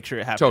picture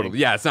it happening. Totally.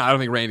 Yeah, it's not. I don't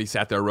think Randy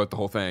sat there and wrote the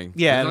whole thing.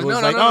 Yeah, He and was was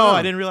like, like, no.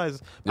 I didn't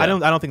realize. Yeah. I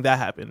don't think that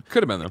happened.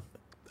 Could have been though.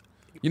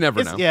 You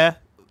never know. Yeah.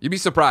 You'd be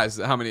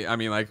surprised how many. I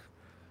mean, like,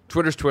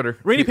 Twitter's Twitter.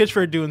 Randy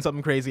Pitchford doing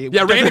something crazy.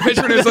 Yeah, Randy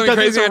Pitchford doing something doesn't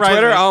crazy on surprise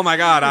Twitter. me. Oh my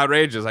god,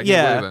 outrageous! I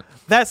can't believe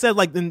it. That said,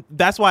 like, then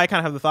that's why I kind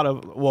of have the thought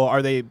of,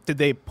 well, did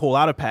they pull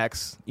out of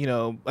PAX?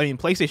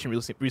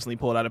 PlayStation recently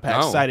pulled out of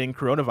PAX, citing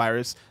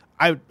coronavirus.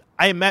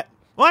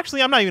 Well,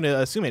 actually, I'm not even going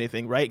to assume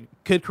anything, right?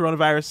 Could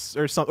coronavirus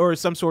or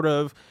some sort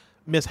of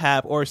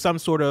mishap or some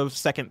sort of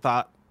second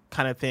thought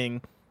kind of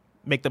thing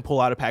make them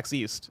pull out of PAX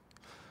East?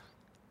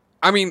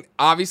 I mean,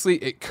 obviously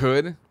it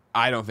could.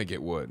 I don't think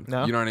it would.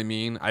 No? You know what I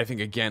mean? I think,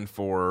 again,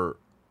 and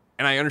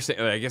I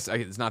understand, I guess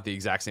it's not the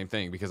exact same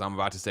thing, because I'm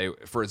about to say,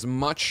 for as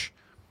much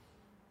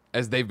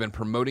as they've been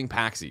promoting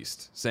PAX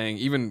East, saying,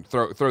 even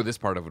throw this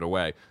part of it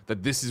away,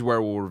 that this is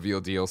where we'll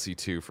reveal DLC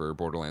 2 for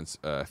Borderlands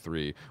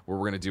 3, where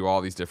we're going to do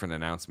all these different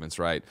announcements,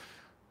 right?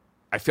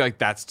 I feel like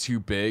that's too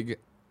big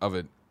of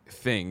a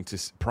thing to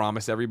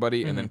promise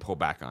everybody and then pull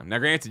back on. Now,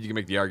 granted, you can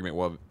make the argument,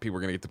 well, people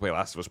are going to get to play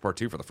Last of Us Part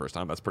 2 for the first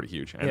time. That's pretty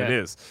huge, and it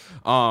is.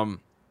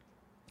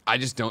 I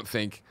just don't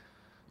think,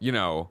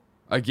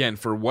 again,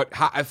 for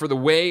the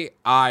way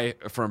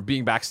from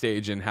being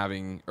backstage and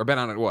having, or been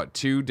on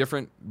two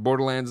different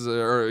Borderlands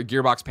or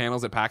Gearbox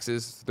panels at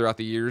PAXs throughout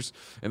the years,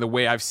 and the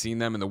way I've seen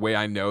them and the way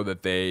I know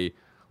that they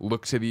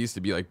look to these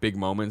to be like big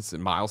moments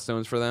and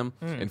milestones for them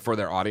and for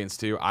their audience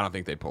too, I don't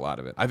think they'd pull out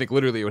of it. I think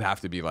literally it would have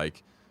to be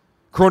like,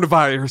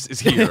 coronavirus is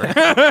here.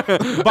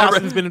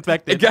 Boston's been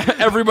infected.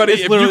 Everybody,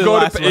 It's if literally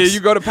you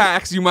go to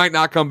PAX, you might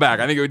not come back.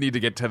 I think it would need to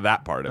get to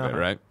that part of it,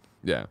 right?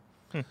 Yeah.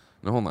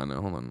 No, hold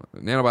on.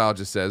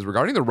 Nanobiologist says,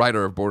 regarding the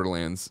writer of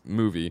Borderlands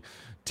movie,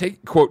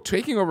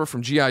 taking over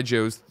from G.I.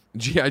 Joe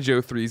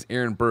 3's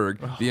Aaron Berg,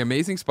 the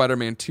Amazing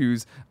Spider-Man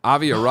 2's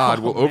Avi Arad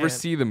will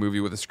oversee the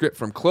movie with a script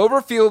from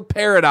Cloverfield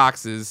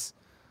Paradox's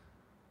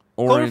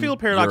Cloverfield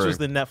Paradox was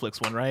the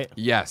Netflix one, right?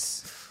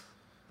 Yes.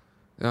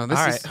 No, this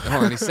All is. right.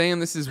 Hold on, he's saying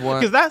this is what.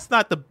 Because that's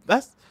not the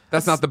best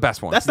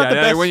one. That's not the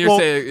best. When you're well,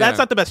 saying, that's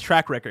not the best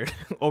track record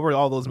over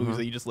all those movies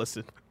that you just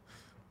listed.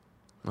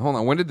 Hold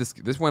on. When did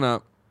this went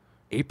up?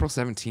 April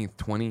 17th,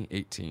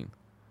 2018.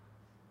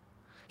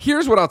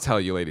 Here's what I'll tell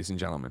you, ladies and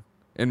gentlemen.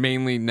 and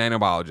mainly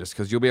nanobiologists,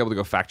 because you'll be able to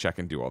go fact check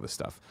and do all this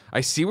stuff.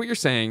 I see what you're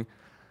saying.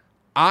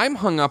 I'm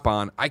hung up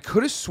on, I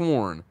could have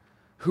sworn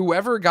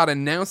whoever got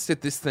announced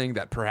at this thing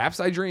that perhaps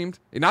I dreamed,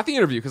 not the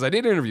interview, because I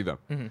did interview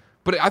them,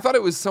 but I thought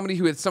it was somebody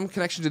who had some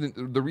connection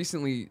to the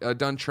recently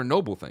done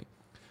Chernobyl thing.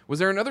 Was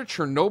there another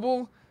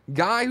Chernobyl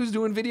guy who's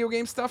doing video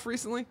game stuff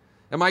recently?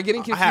 Am I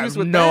getting confused I have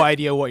with no that?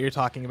 idea what you're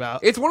talking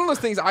about. It's one of those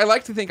things. I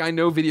like to think I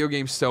know video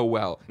games so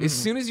well. As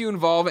soon as you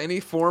involve any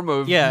form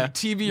of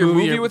TV or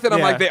movie with it,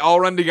 I'm like, they all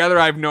run together.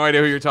 I have no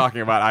idea who you're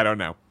talking about. I don't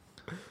know.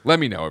 Let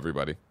me know,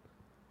 everybody.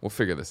 We'll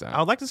figure this out. I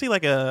would like to see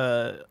like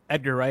a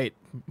Edgar Wright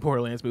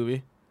Borderlands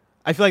movie.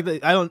 I feel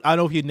like I don't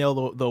know if he'd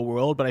nail the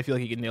world, but I feel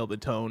like he could nail the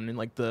tone and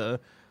like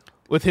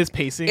with his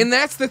pacing. And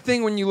that's the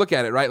thing when you look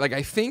at it, right? Like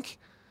I think,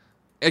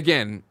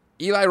 again,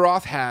 Eli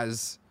Roth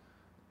has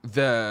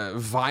the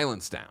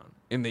violence down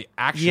and the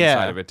action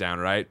side of it down,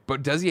 right?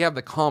 But does he have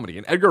the comedy?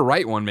 And Edgar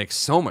Wright one makes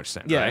so much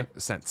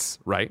sense,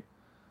 right?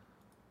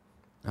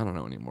 I don't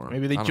know anymore.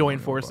 Maybe they join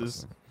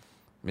forces.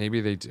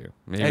 Maybe they do.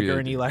 Maybe Edgar they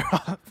and do. Eli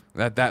Roth.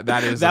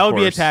 That is that of would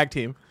be a course. tag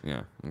team.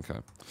 Yeah. Okay.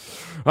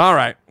 All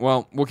right.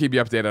 Well, we'll keep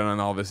you updated on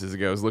all this as it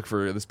goes. Look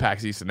for this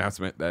PAX East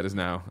announcement that is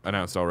now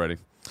announced already.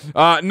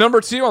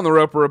 Number 2 on the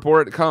Roper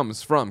Report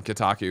comes from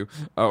Kotaku.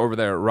 Over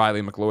there,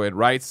 Riley McLeod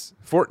writes,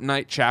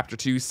 Fortnite Chapter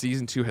 2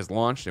 Season 2 has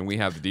launched, and we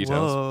have the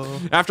details. Whoa.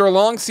 After a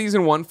long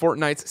Season 1,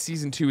 Fortnite's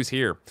Season 2 is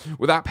here.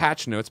 Without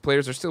patch notes,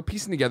 players are still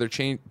piecing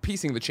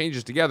the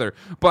changes together,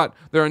 but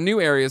there are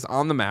new areas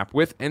on the map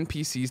with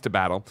NPCs to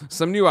battle,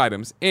 some new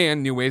items,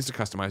 and new ways to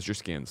customize your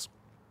skins.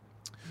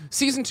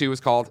 Season 2 is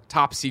called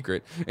Top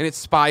Secret, and it's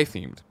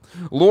spy-themed.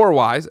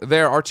 Lore-wise,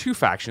 there are 2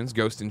 factions,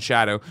 Ghost and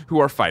Shadow, who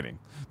are fighting.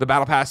 The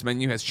Battle Pass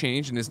menu has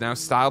changed and is now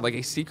styled like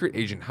a secret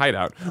agent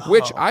hideout,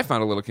 which I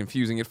found a little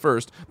confusing at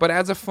first, but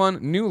adds a fun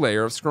new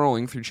layer of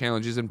scrolling through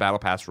challenges and Battle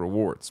Pass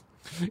rewards.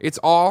 It's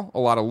all a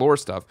lot of lore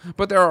stuff,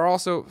 but there are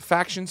also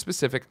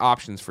faction-specific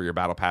options for your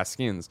Battle Pass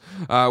skins.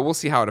 We'll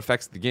see how it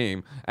affects the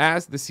game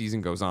as the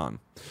season goes on.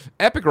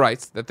 Epic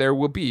writes that there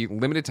will be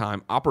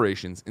limited-time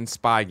operations in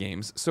spy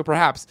games, so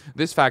perhaps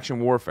this faction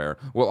warfare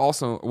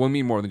will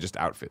mean more than just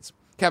outfits.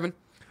 Kevin,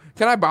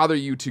 can I bother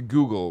you to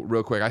Google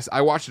real quick? I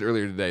watched it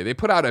earlier today. They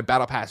put out a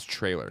Battle Pass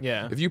trailer.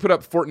 Yeah. If you put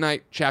up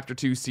Fortnite Chapter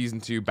 2 Season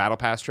 2 Battle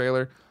Pass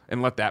trailer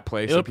and let that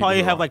play, It'll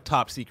probably have like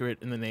Top Secret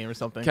in the name or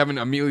something. Kevin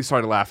immediately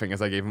started laughing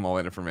as I gave him all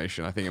that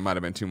information. I think it might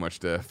have been too much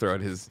to throw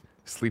at his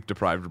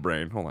sleep-deprived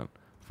brain. Hold on.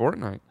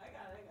 Fortnite.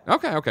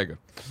 Okay, good.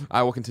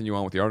 I will continue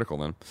on with the article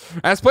then.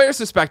 As players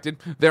suspected,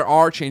 there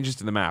are changes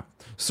to the map.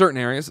 Certain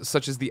areas,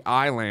 such as the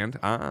Island,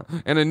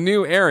 and a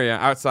new area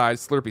outside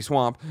Slurpy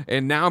Swamp,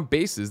 and now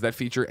bases that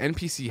feature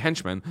NPC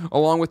henchmen,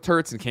 along with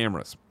turrets and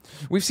cameras.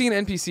 We've seen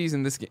NPCs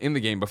in the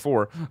game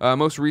before,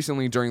 most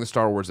recently during the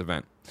Star Wars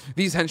event.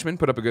 These henchmen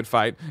put up a good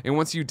fight, and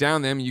once you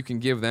down them, you can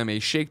give them a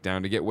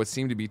shakedown to get what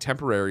seem to be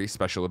temporary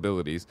special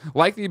abilities,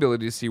 like the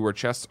ability to see where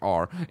chests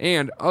are,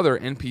 and other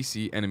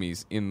NPC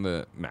enemies in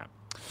the map.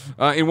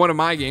 In one of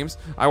my games,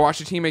 I watched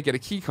a teammate get a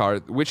key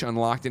card which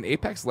unlocked an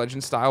Apex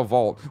Legends style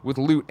vault with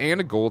loot and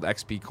a gold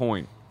XP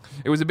coin.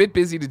 It was a bit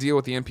busy to deal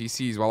with the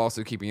NPCs while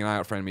also keeping an eye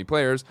out for enemy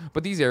players,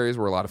 but these areas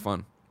were a lot of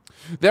fun.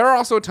 There are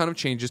also a ton of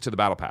changes to the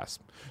Battle Pass.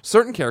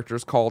 Certain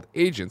characters, called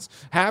agents,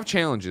 have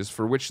challenges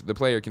for which the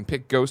player can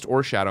pick Ghost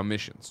or Shadow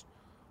missions.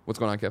 What's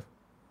going on, Kev?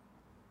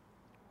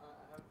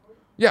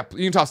 Yeah,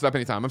 you can toss it up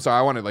anytime. I'm sorry,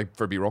 I wanted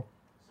for B-roll.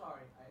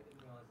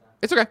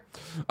 It's okay.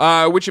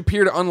 Which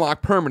appear to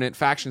unlock permanent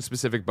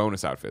faction-specific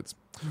bonus outfits.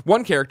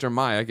 One character,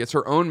 Maya, gets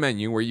her own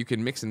menu where you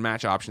can mix and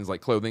match options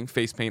like clothing,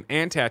 face paint,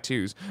 and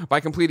tattoos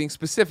by completing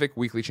specific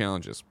weekly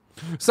challenges.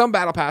 Some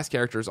Battle Pass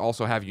characters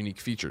also have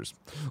unique features.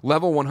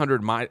 Level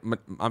 100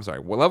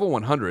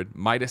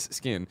 Midas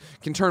skin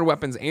can turn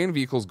weapons and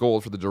vehicles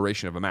gold for the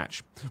duration of a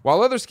match,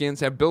 while other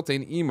skins have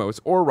built-in emotes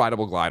or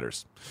rideable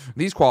gliders.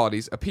 These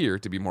qualities appear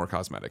to be more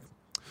cosmetic.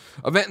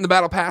 Event in the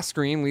Battle Pass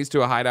screen leads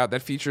to a hideout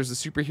that features the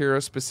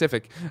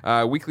superhero-specific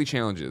weekly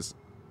challenges.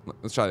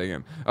 Let's try that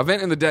again.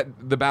 Event in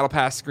the Battle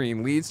Pass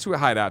screen leads to a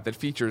hideout that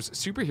features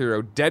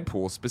superhero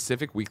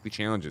Deadpool-specific weekly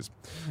challenges.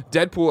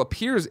 Deadpool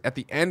appears at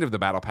the end of the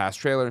Battle Pass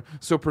trailer,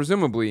 so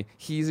presumably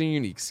he's a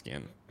unique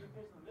skin.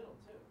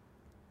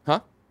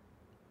 Huh?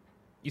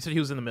 You said he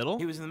was in the middle?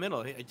 He was in the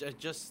middle.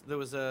 There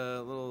was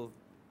a little.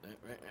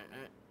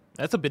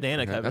 That's a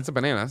banana, Kevin. That's a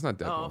banana. That's not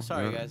Deadpool. Oh,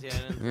 sorry, guys. Yeah.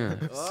 Silly Oh,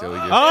 goose. he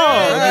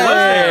was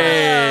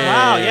there.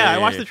 Wow, yeah, I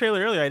watched the Hey. trailer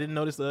earlier. I didn't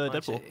notice the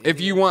Deadpool. If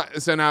you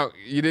want, so now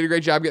you did a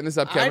great job getting this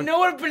up, I Kevin. know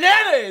what a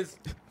banana is.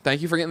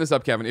 Thank you for getting this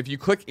up, Kevin. If you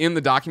click in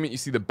the document, you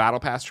see the Battle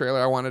Pass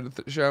trailer I wanted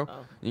to show.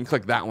 Oh. You can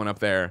click that one up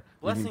there.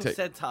 Blessing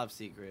said top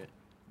secret.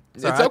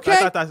 It's Sorry, okay.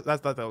 I thought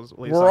that was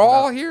what he was We're talking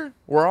all about. here.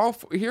 We're all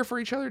here for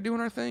each other,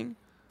 doing our thing.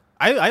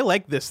 I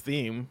like this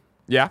theme.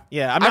 Yeah.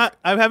 Yeah,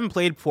 I haven't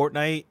played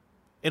Fortnite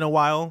in a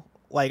while.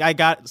 Like I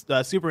got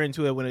super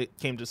into it when it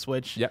came to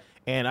Switch. Yep.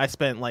 And I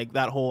spent like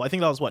that whole. I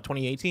think that was what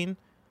 2018.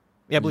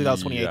 Yeah, I believe that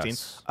was 2018.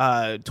 Yes.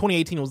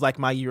 2018 was like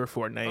my year of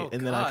Fortnite, Oh,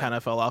 and then I God. kind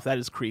of fell off. That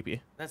is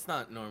creepy. That's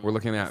not normal. We're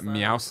looking at That's not-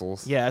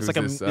 Meowscles. Yeah, it's who's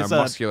like this, it's a-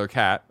 muscular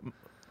cat.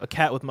 a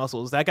cat with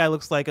muscles. That guy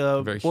looks like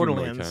a Very humanoid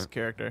Borderlands cat.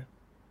 character.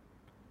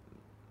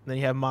 Then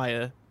you have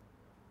Maya,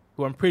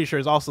 who I'm pretty sure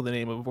is also the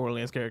name of a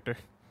Borderlands character.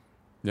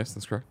 Yes,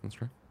 that's correct. That's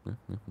correct.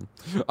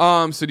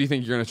 Yeah. So do you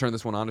think you're going to turn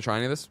this one on to try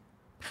any of this?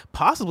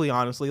 Possibly,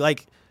 honestly.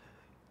 Like,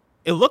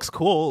 it looks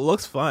cool. It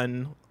looks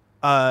fun.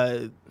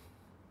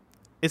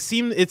 It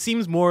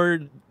seems more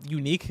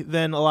unique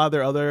than a lot of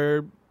their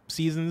other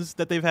seasons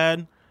that they've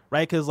had,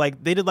 right? Because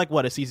like they did like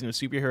what, a season of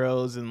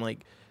superheroes, and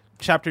like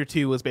Chapter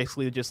 2 was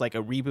basically just like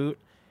a reboot.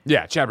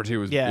 Yeah, Chapter 2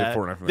 was Yeah,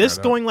 Fortnite from the this ground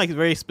up. going like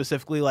very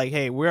specifically like,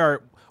 hey, we're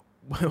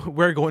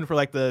going for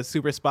like the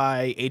super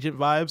spy agent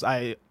vibes.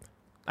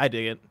 I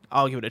dig it.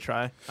 I'll give it a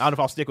try. I don't know if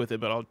I'll stick with it,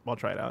 but I'll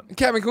try it out.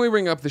 Kevin, can we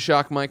bring up the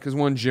shock mic? Because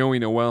one Joey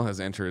Noel has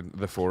entered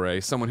the foray.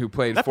 Someone who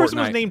played That Fortnite. person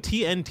was named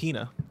TN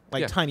Tina,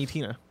 like Yeah. Tiny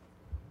Tina.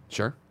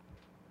 Sure.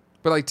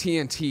 But like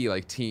TNT,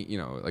 like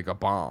like a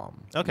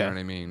bomb. Okay. You know what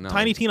I mean? Not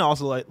Tiny like- Tina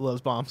also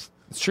loves bombs.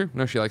 It's true.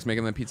 No, she likes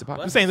making them pizza I'm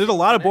pies. saying there's a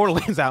lot of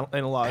Borderlands out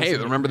in a lot. of Hey,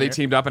 seasons remember in they there.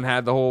 teamed up and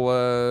had the whole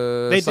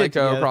They did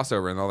Psycho together.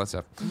 crossover and all that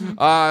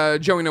stuff.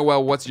 Joey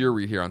Noel, what's your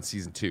read here on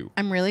season 2?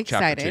 I'm really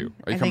Chapter excited. 2.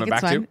 Are you I coming think it's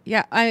back fun. to?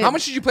 Yeah. How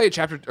much did you play at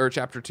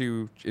chapter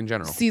 2 in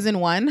general? Season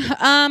 1.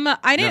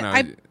 I didn't.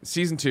 I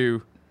season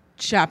 2.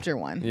 Chapter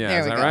 1. Yeah, there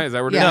is we that go. right? Is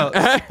that what Yeah.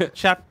 it is? No,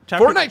 chapter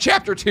Fortnite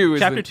Chapter 2 is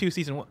Chapter the, 2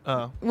 season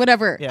 1.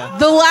 Whatever. Yeah.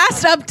 The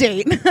last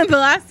update, the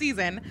last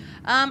season,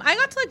 I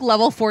got to like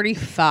level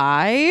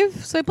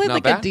 45, so I played Not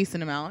like bad. a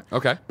decent amount.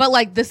 Okay. But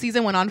like the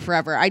season went on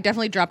forever. I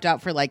definitely dropped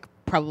out for like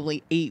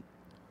probably 8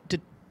 to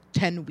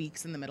 10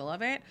 weeks in the middle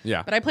of it.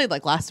 Yeah. But I played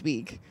like last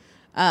week.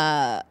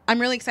 I'm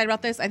really excited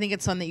about this. I think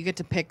it's fun that you get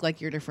to pick like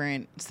your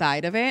different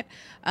side of it.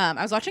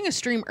 I was watching a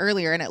stream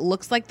earlier, and it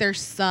looks like there's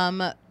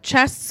some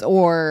chests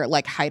or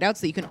like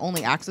hideouts that you can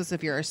only access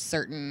if you're a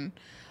certain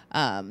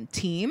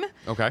team.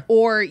 Okay.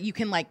 Or you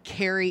can like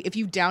carry, if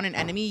you down an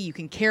enemy, you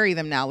can carry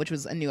them now, which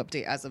was a new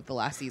update as of the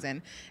last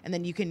season. And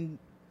then you can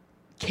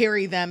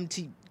carry them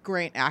to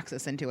grant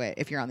access into it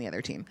if you're on the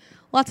other team.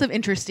 Lots of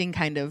interesting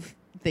kind of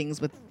things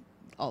with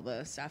all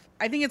the stuff.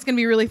 I think it's going to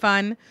be really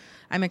fun.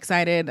 I'm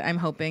excited. I'm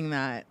hoping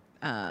that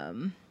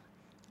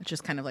it's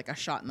just kind of like a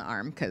shot in the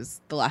arm because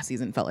the last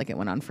season felt like it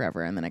went on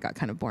forever and then it got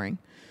kind of boring.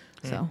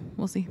 So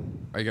we'll see.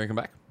 Are you going to come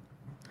back?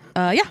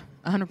 Yeah,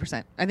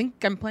 100%. I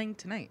think I'm playing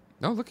tonight.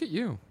 Oh, look at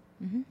you.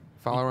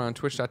 Follow her on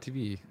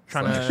twitch.tv.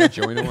 Trying to-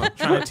 Joey Noel.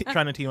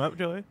 trying to team up,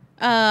 Joey.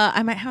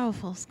 I might have a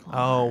full squad.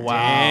 Oh wow!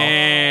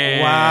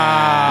 Damn.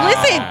 Wow!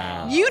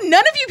 Listen,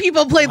 none of you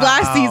people played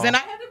last Wow. season. I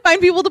had to find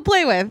people to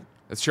play with.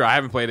 That's true. I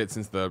haven't played it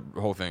since the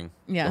whole thing.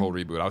 Yeah. The whole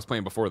reboot. I was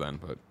playing before then,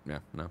 but yeah,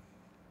 no.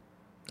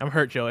 I'm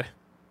hurt, Joey.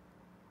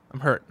 I'm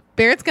hurt.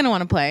 Barrett's gonna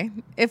want to play.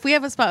 If we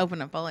have a spot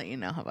open up, I'll let you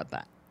know. How about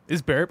that?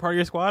 Is Barrett part of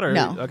your squad or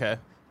No. Okay.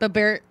 But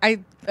Barrett,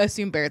 I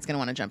assume Barrett's gonna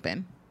want to jump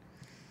in.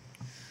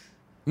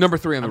 Number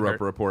 3 on the I'm Roper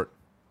hurt. Report.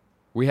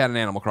 We had an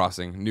Animal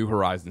Crossing New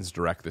Horizons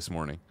Direct this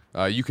morning.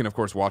 You can, of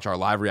course, watch our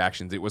live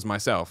reactions. It was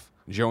myself,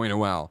 Joey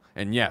Noel,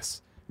 and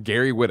yes,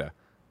 Gary Whitta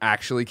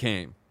actually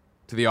came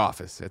to the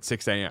office at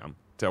 6 a.m.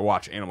 to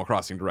watch Animal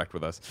Crossing Direct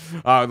with us.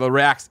 The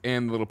reacts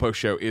and the little post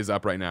show is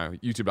up right now,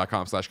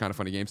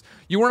 youtube.com/kindoffunnygames.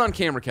 You weren't on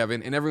camera,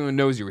 Kevin, and everyone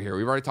knows you were here.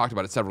 We've already talked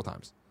about it several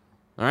times.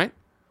 All right?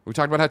 We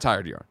talked about how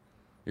tired you are.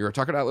 You were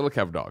talking about little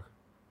Kev dog.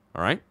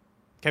 All right?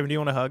 Kevin, do you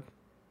want a hug?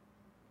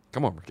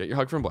 Come over. Get your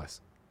hug from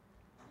Bless.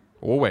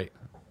 We'll wait.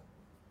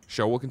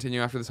 Show will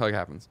continue after this hug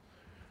happens.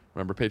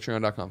 Remember,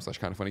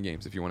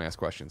 patreon.com/kindoffunnygames if you want to ask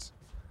questions.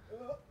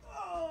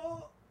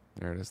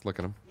 There it is. Look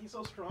at him. He's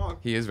so strong.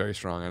 He is very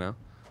strong, I know.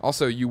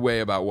 Also, you weigh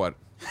about, what,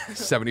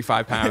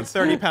 75 pounds?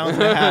 30 pounds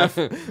and a half.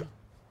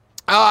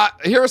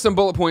 Here are some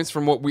bullet points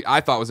from what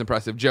I thought was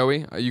impressive.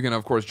 Joey, you can,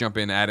 of course, jump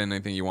in, add in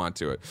anything you want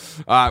to it.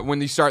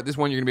 When you start this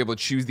one, you're going to be able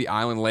to choose the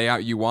island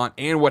layout you want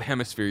and what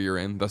hemisphere you're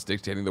in, thus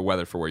dictating the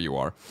weather for where you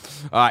are.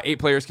 8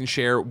 players can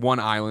share one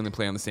island and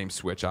play on the same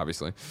Switch,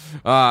 obviously.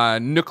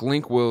 Nook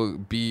Link will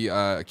be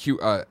a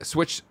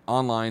Switch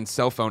online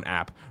cell phone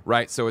app,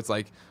 right? So it's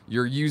like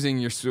you're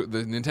using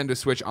the Nintendo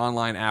Switch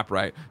online app,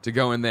 right, to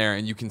go in there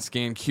and you can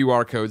scan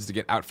QR codes to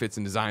get outfits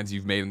and designs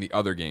you've made in the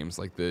other games,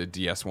 like the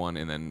DS one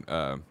and then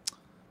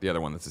the other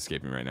one that's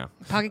escaping me right now.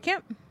 Pocket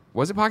Camp.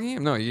 Was it Pocket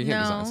Game? No, you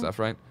can't design No. stuff,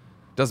 right?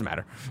 Doesn't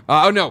matter.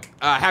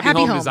 Happy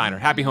Home Home. Designer.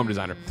 Happy Home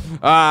Designer.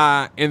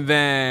 And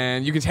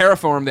then you can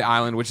terraform the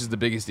island, which is the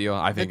biggest deal,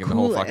 I think, in the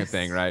whole fucking coolest.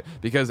 thing, right?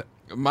 Because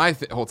my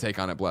whole take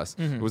on it, Bless,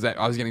 was that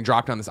I was getting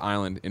dropped on this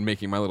island and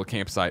making my little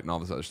campsite and all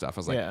this other stuff. I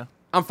was like, Yeah.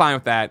 I'm fine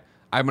with that.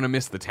 I'm going to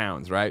miss the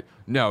towns, right?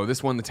 No,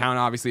 this one, the town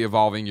obviously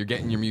evolving. You're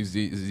getting your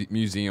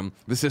museum.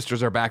 The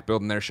sisters are back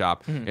building their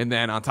shop. And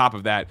then on top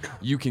of that,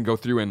 you can go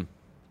through and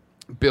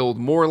build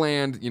more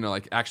land,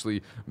 like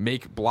actually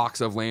make blocks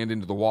of land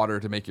into the water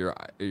to make your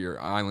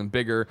island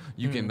bigger.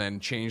 You can then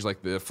change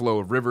like the flow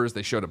of rivers.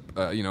 They showed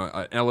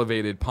an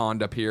elevated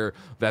pond up here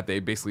that they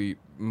basically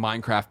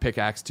Minecraft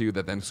pickaxe to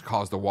that then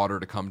cause the water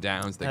to come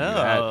down. So they can do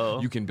Oh.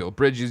 that. You can build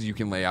bridges. You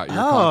can lay out your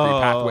concrete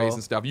pathways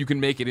and stuff. You can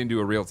make it into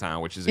a real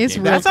town, which is a It's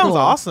game. real That sounds cool.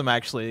 awesome,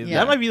 actually. Yeah.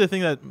 That might be the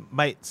thing that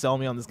might sell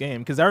me on this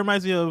game because that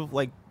reminds me of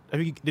like.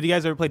 Did you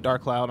guys ever play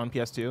Dark Cloud on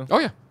PS2? Oh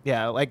yeah.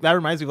 Yeah, like that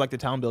reminds me of like the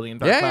town building in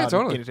Dark Yeah, Cloud. yeah,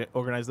 totally. Getting to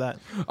organize that.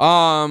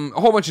 A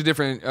whole bunch of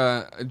different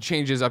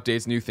changes,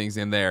 updates, new things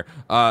in there.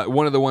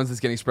 One of the ones that's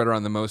getting spread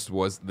around the most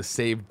was the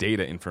save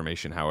data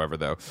information, however,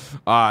 though.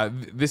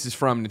 This is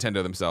from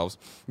Nintendo themselves.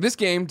 This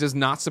game does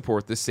not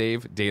support the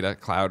save data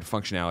cloud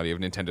functionality of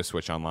Nintendo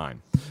Switch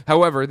Online.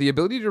 However, the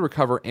ability to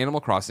recover Animal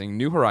Crossing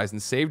New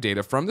Horizons save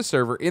data from the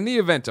server in the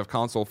event of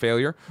console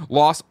failure,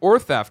 loss, or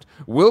theft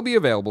will be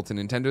available to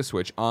Nintendo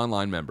Switch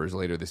Online members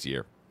later this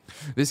year.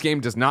 This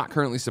game does not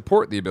currently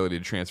support the ability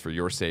to transfer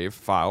your save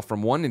file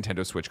from one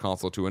Nintendo Switch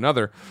console to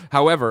another.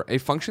 However, a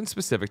function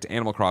specific to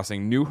Animal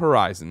Crossing New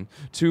Horizons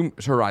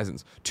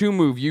to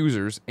move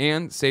users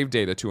and save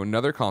data to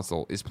another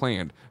console is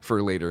planned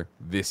for later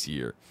this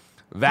year.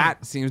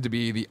 That seems to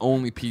be the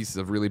only piece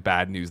of really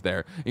bad news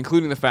there,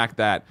 including the fact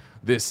that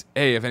this,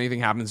 hey, if anything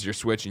happens to your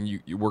Switch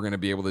and we're going to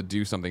be able to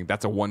do something,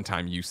 that's a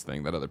one-time use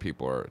thing that other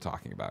people are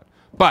talking about.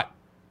 But,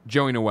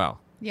 Joey Noel,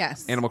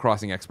 Yes. Animal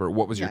Crossing expert,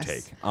 what was your Yes.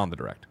 take on the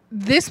Direct?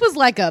 This was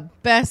like a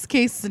best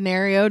case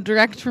scenario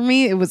direct for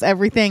me. It was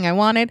everything I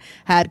wanted.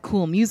 Had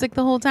cool music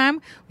the whole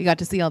time. We got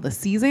to see all the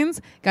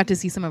seasons. Got to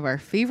see some of our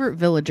favorite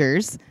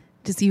villagers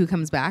to see who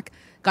comes back.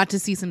 Got to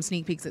see some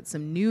sneak peeks at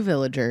some new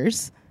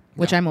villagers,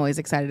 which I'm always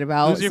excited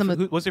about.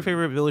 What's your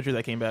favorite villager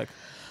that came back?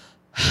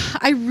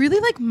 I really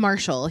like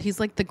Marshall. He's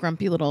like the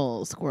grumpy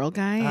little squirrel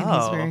guy, and he's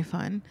Oh. very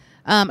fun.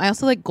 I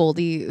also like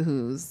Goldie,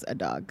 who's a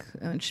dog.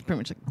 She's pretty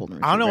much like a golden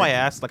retriever. I don't know why I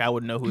asked. Like I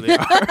wouldn't know who they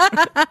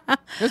are.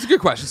 That's a good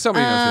question.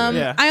 Somebody knows who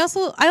Yeah. I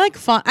like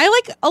Fauna. I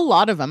like a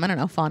lot of them. I don't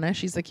know, Fauna.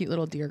 She's a cute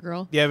little deer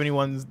girl. Do you have any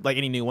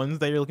new ones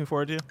that you're looking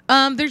forward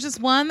to? There's just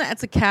one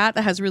that's a cat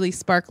that has really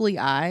sparkly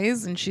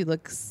eyes, and she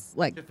looks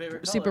like Your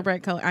favorite super color.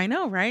 bright color. I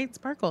know, right?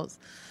 Sparkles.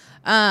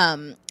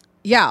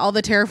 Yeah, all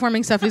the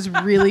terraforming stuff is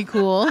really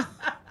cool.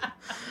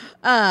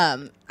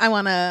 I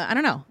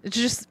don't know. It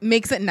just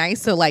makes it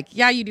nice. So like,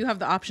 yeah, you do have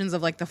the options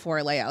of like the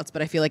 4 layouts,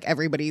 but I feel like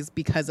everybody's,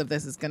 because of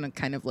this, is going to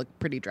kind of look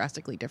pretty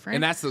drastically different.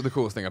 And that's the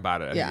coolest thing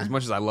about it. I think. Yeah. As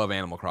much as I love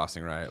Animal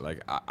Crossing, right?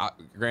 Like,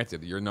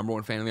 granted, you're number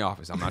one fan in the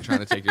office. I'm not trying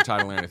to take your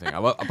title or anything.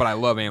 But I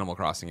love Animal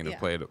Crossing and have Yeah.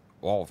 played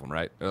all of them,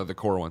 right? The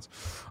core ones.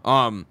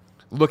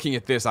 Looking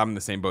at this, I'm in the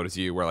same boat as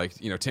you, where like,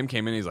 Tim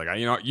came in, he's like,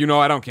 you know,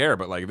 I don't care,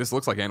 but like, this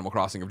looks like Animal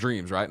Crossing of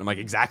Dreams, right? And I'm like,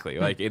 exactly.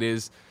 Like, it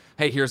is.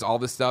 Hey, here's all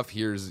this stuff.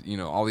 Here's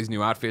all these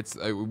new outfits.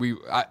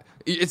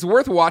 It's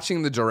worth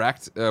watching the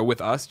Direct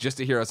with us just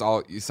to hear us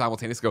all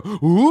simultaneously go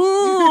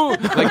ooh,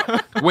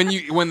 like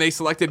when they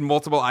selected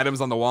multiple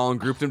items on the wall and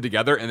grouped them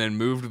together and then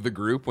moved the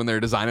group when they're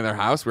designing their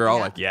house. We were all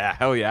Yeah. like, yeah,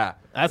 hell yeah,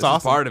 That's this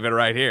awesome. is part of it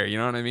right here. You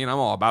know what I mean? I'm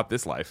all about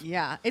this life.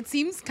 Yeah, it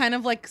seems kind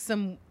of like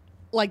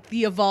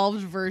the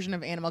evolved version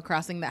of Animal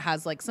Crossing that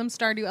has like some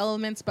Stardew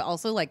elements, but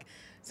also like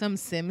some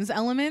Sims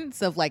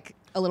elements of like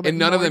a little bit And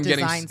none more of them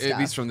getting, design at stuff.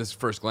 least from this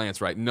first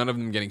glance, right? None of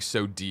them getting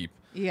so deep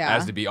Yeah.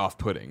 as to be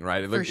off-putting,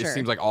 right? For It sure.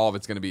 seems like all of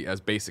it's going to be as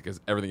basic as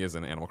everything is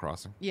in Animal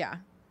Crossing. Yeah,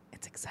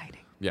 it's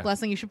exciting. Yeah.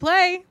 Blessing, you should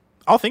play.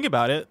 I'll think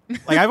about it.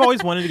 Like I've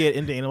always wanted to get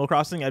into Animal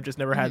Crossing. I've just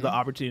never had the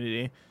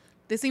opportunity.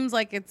 This seems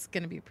like it's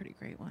going to be a pretty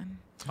great one.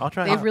 I'll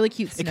try. They have really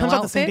cute It snow comes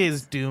out the same day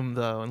outfits. as Doom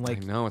though, and I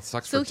like know, it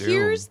sucks So for Doom.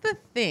 here's the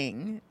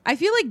thing. I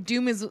feel like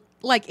Doom is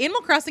like Animal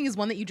Crossing is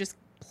one that you just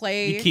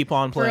play. You keep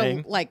on for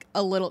playing.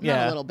 a little, not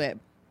Yeah. a little bit,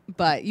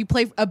 but you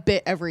play a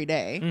bit every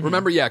day.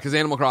 Remember, yeah, because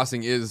Animal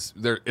Crossing is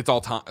there. It's all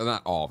time,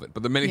 not all of it,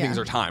 but the many Yeah. things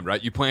are timed,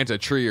 right? You plant a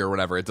tree or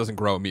whatever, it doesn't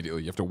grow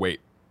immediately. You have to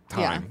wait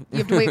time. Yeah, you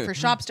have to wait for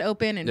shops to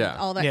open and Yeah.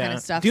 all that kind of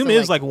stuff. Doom So,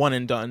 is like one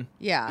and done.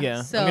 Yeah,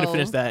 Yeah. so- I'm gonna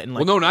finish that in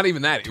like. Well, no, not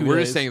even that. 2 We're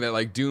days. just saying that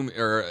like Doom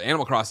or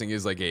Animal Crossing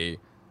is like a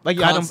Like,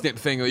 I don't- constant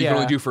thing that you yeah. can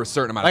only do for a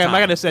certain amount Like of I'm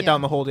time. not gonna sit Yeah.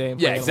 down the whole day. And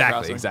play Yeah, Animal exactly,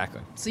 Crossing.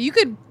 exactly. So you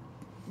could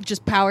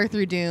just power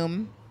through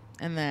Doom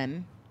and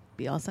then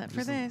be all set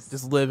for this.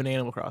 Just live in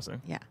Animal Crossing.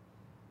 Yeah.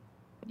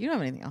 You don't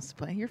have anything else to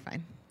play. You're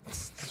fine.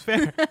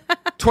 Fair.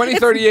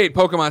 2038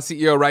 Pokemon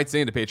CEO writes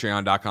into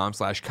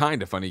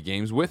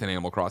patreon.com/kindafunnygames with an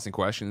Animal Crossing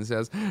question and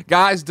says,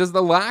 guys, does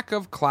the lack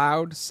of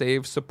cloud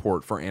save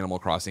support for Animal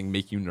Crossing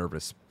make you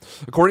nervous?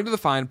 According to the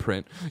fine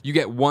print, you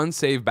get one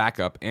save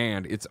backup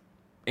and it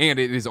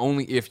is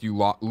only if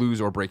you lose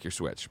or break your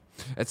Switch.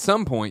 At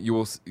some point, you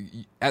will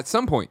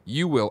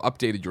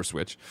update your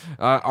Switch.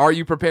 Are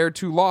you prepared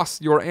to lose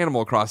your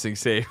Animal Crossing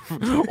save,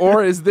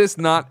 or is this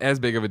not as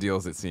big of a deal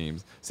as it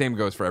seems? Same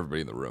goes for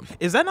everybody in the room.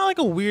 Is that not like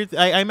a weird?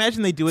 I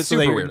imagine they do it so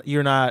Super that weird.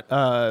 you're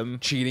not.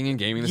 Cheating and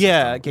gaming the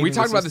Yeah, system. gaming We the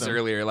talked about this system.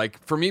 earlier. Like,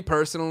 for me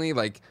personally,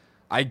 like,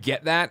 I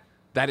get that.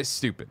 That is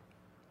stupid.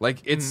 Like,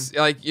 it's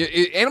like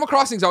Animal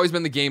Crossing's always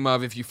been the game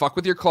of if you fuck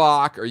with your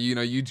clock or you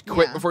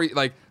quit Yeah. before you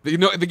like the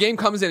game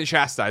comes in and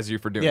chastises you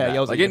for doing Yeah, that.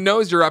 yells Like at it you.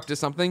 knows you're up to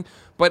something.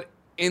 But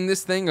in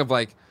this thing of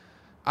like,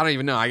 I don't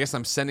even know. I guess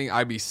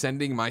I'd be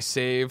sending my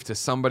save to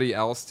somebody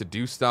else to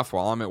do stuff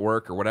while I'm at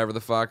work or whatever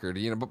the fuck but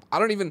I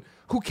don't even.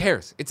 Who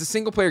cares? It's a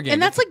single player game.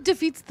 And that's like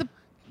defeats the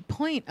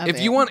point of If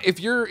it. you want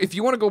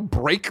to go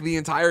break the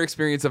entire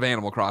experience of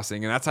Animal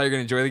Crossing and that's how you're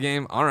going to enjoy the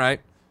game, all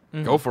right,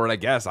 go for it, I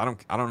guess. I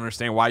don't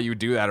understand why you would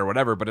do that or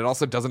whatever, but it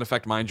also doesn't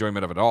affect my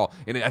enjoyment of it all.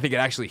 And I think it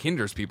actually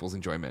hinders people's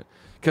enjoyment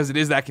because it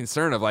is that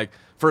concern of like,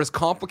 for as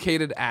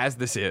complicated as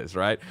this is,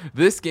 right?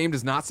 This game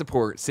does not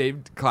support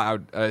save data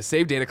cloud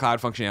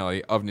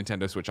functionality of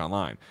Nintendo Switch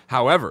Online.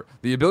 However,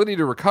 the ability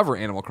to recover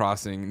Animal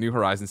Crossing New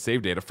Horizons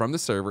save data from the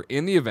server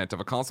in the event of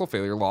a console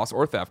failure, loss,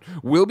 or theft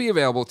will be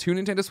available to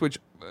Nintendo Switch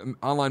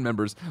Online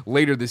members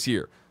later this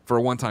year. For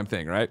a one-time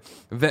thing, right?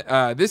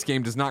 This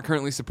game does not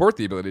currently support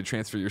the ability to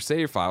transfer your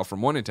save file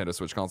from one Nintendo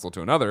Switch console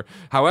to another.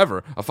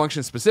 However, a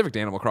function specific to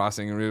Animal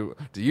Crossing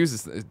to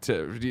use this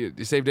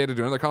to save data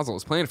to another console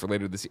is planned for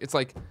later this year. It's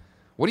like,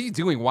 what are you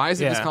doing? Why is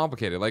it this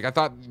complicated? Like, I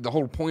thought the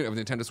whole point of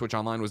Nintendo Switch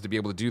Online was to be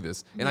able to do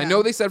this. And I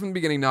know they said from the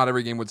beginning not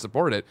every game would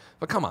support it,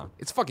 but come on,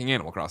 it's fucking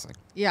Animal Crossing.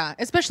 Yeah,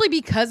 especially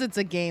because it's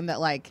a game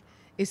that like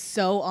is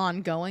so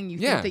ongoing. You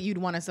think that you'd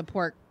want to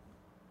support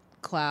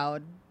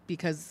cloud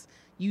because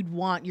you'd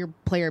want your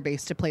player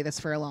base to play this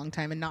for a long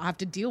time and not have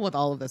to deal with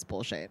all of this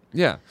bullshit.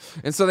 Yeah.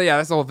 And so,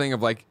 that's the whole thing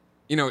of like,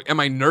 am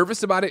I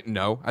nervous about it?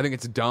 No. I think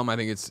it's dumb. I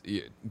think it's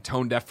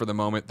tone deaf for the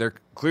moment. They're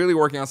clearly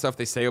working on stuff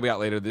they say will be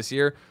out later this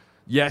year.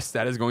 Yes,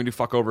 that is going to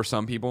fuck over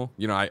some people.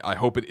 I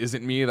hope it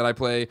isn't me that I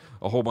play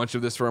a whole bunch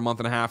of this for a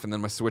month and a half and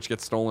then my Switch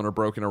gets stolen or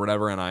broken or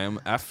whatever and I am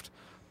effed.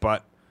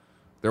 But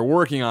they're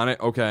working on it.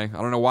 Okay. I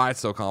don't know why it's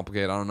so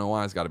complicated. I don't know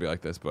why it's got to be like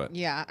this, but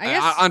yeah, I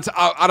guess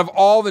out of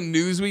all the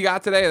news we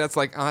got today, that's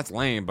like, that's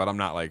lame, but I'm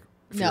not like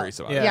furious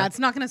about it. Yeah, it's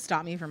not going to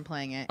stop me from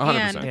playing it.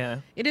 100%.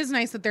 And it is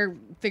nice that they're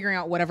figuring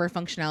out whatever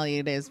functionality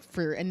it is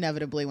for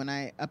inevitably when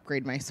I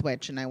upgrade my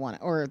Switch and I want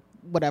it, or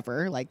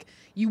whatever. Like,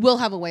 you will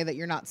have a way that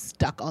you're not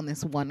stuck on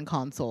this one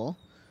console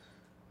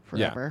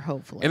forever,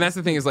 hopefully. And that's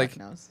the thing is like,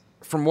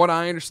 from what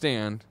I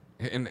understand,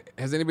 and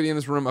has anybody in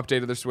this room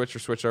updated their Switch or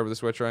switched over the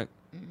Switch, right?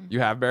 Mm-hmm. You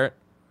have, Barrett?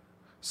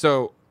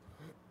 So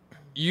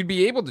you'd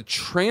be able to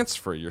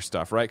transfer your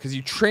stuff, right? Because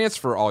you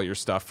transfer all your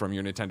stuff from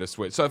your Nintendo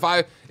Switch. So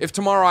if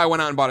tomorrow I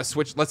went out and bought a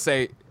Switch, let's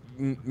say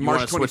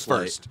March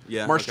 21st.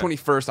 Yeah, March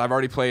 21st, I've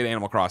already played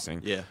Animal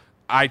Crossing. Yeah.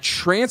 I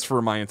transfer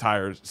my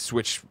entire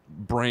Switch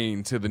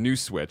brain to the new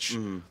Switch.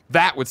 Mm-hmm.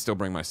 That would still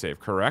bring my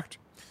save, correct?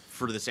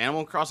 For this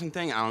Animal Crossing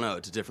thing, I don't know.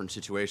 It's a different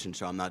situation,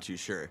 so I'm not too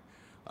sure.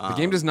 The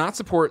game does not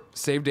support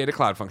save data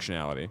cloud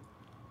functionality.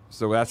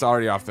 So that's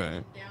already off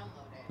the...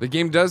 The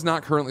game does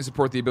not currently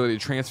support the ability to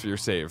transfer your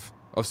save.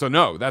 Oh, so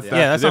no. That's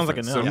that sounds like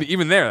a no. So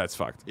even there, that's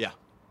fucked. Yeah.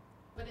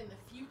 But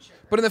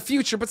in the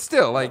future, but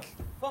still, like,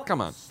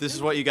 come on. This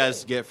is what you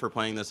guys get for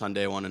playing this on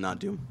day one and not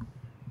Doom.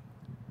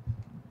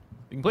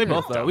 You can play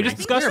both, though. We just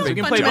discussed it. so You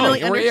can play both.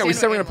 fundamentally We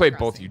said we're going to play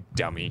Animal both, you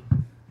dummy.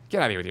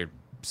 Get out of here with your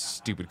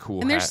stupid cool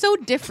and hat. they're so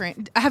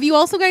different. Have you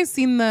also guys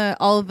seen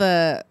all of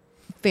the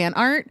fan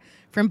art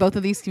from both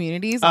of these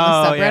communities on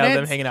the subreddits? Yeah,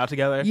 them hanging out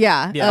together.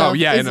 Yeah. No.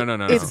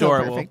 It's so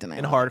adorable perfect tonight.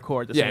 and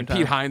hardcore at the same and time.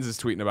 Pete Hines is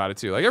tweeting about it,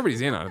 too. Like,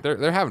 everybody's in on it.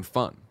 They're having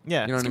fun.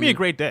 Yeah, you know it's what going to be a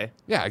great day.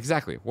 Yeah,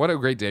 exactly. What a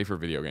great day for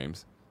video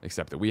games.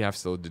 Except that we have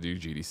still to do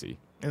GDC.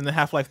 And the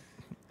Half-Life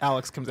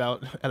Alex comes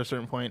out at a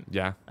certain point.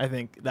 Yeah. I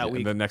think that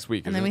week. The next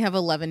week. And then we have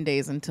 11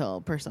 days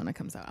until Persona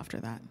comes out after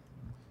that.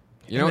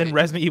 And then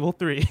Resident Evil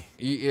 3.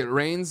 It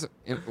rains.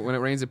 When it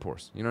rains, it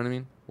pours. You know what I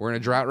mean? We're in a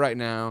drought right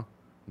now.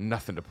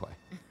 Nothing to play.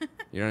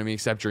 You know what I mean?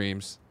 Except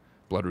Dreams.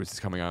 Bloodroots is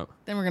coming out.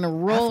 Then we're going to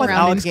roll Half-Life around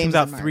Alex in games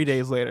comes out in 3 March.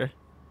 days later.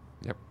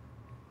 Yep.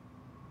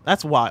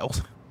 That's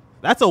wild.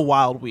 That's a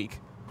wild week.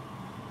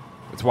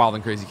 It's wild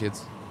and crazy,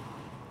 kids.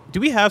 Do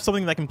we have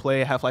something that can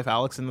play Half-Life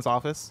Alex in this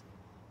office?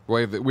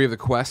 We have the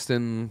Quest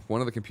in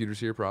one of the computers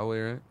here, probably,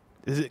 right?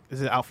 Is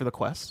it out for the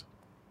Quest?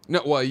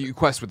 No, well, you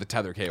Quest with the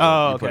tether cable.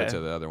 Oh, You put it okay. to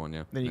the other one,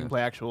 yeah. Then you can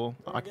play actual.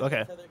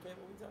 Okay.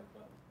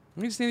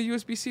 We just need a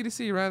USB-C to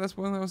C, right? That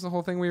was the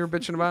whole thing we were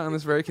bitching about on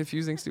this very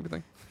confusing, stupid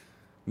thing.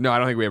 No, I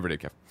don't think we ever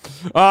did,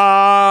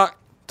 Kev.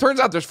 Turns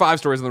out there's 5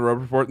 stories in the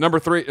Road Report. Number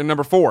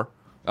 4.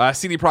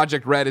 CD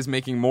Projekt Red is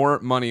making more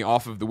money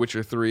off of The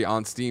Witcher 3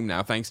 on Steam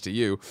now, thanks to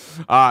you.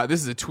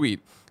 This is a tweet.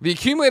 The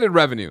accumulated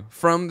revenue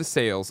from the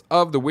sales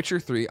of The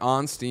Witcher 3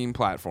 on Steam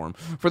platform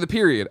for the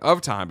period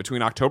of time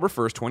between October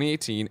 1st,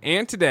 2018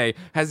 and today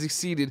has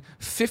exceeded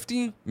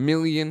 $50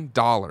 million.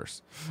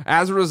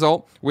 As a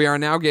result, we are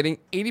now getting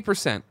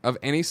 80% of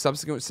any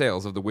subsequent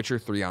sales of The Witcher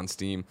 3 on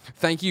Steam.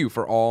 Thank you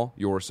for all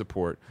your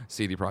support,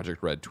 CD Projekt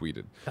Red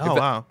tweeted.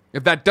 Wow.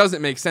 If that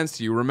doesn't make sense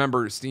to you,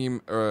 remember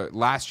Steam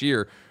last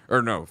year,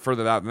 or no,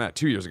 further out than that,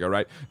 2 years ago,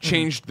 right?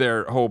 Changed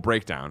their whole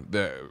breakdown.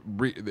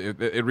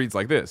 It reads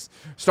like this.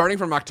 Starting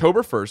from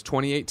October 1st,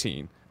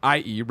 2018,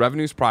 i.e.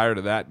 revenues prior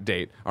to that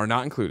date, are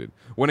not included.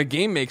 When a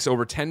game makes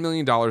over $10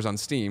 million on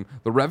Steam,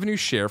 the revenue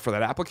share for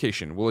that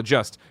application will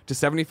adjust to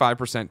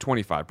 75%,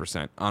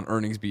 25% on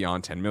earnings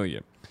beyond $10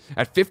 million.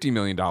 At $50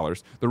 million,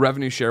 the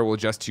revenue share will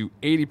adjust to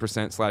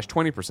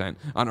 80%/20%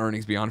 on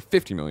earnings beyond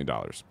 $50 million.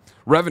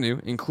 Revenue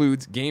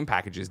includes game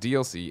packages,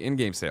 DLC,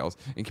 in-game sales,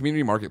 and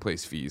community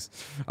marketplace fees.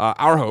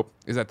 Our hope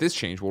is that this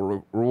change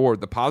will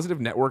reward the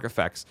positive network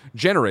effects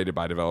generated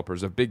by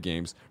developers of big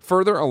games,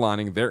 further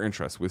aligning their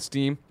interests with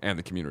Steam and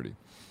the community.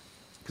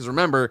 Because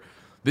remember,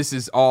 This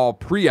is all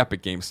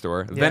pre-Epic Game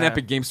Store. Then Yeah.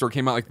 Epic Game Store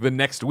came out like the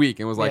next week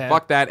and was like, Yeah.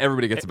 fuck that,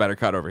 everybody gets a better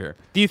cut over here.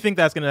 Do you think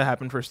that's going to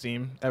happen for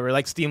Steam ever?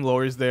 Like Steam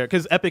lowers their,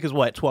 because Epic is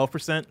what,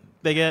 12%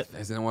 they get?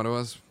 Isn't that what it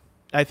was?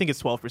 I think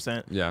it's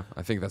 12%. Yeah,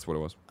 I think that's what it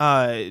was.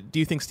 Do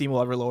you think Steam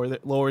will ever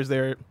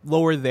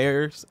lower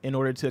theirs in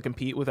order to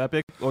compete with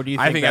Epic, or do you?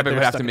 Think I think that Epic they're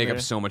would have stuck to in make up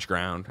there? so much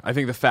ground. I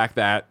think the fact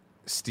that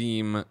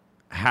Steam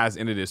has,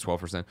 and it is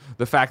 12%,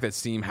 the fact that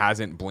Steam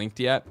hasn't blinked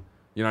yet,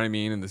 you know what I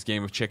mean, in this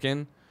game of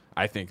chicken,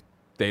 I think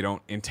they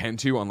don't intend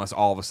to unless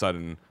all of a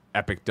sudden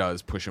Epic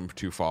does push them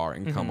too far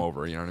and come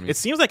over, you know what I mean? It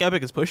seems like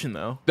Epic is pushing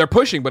though. They're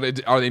pushing,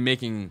 but are they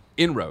making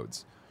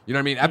inroads? You know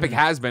what I mean? Epic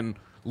has been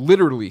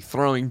literally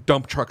throwing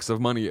dump trucks of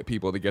money at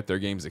people to get their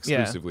games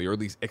exclusively, or at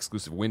least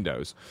exclusive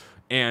windows.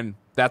 And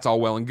that's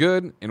all well and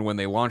good. And when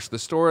they launched the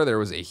store, there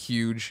was a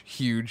huge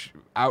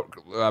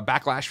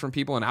backlash from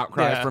people and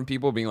outcry from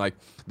people being like,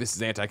 this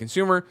is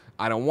anti-consumer.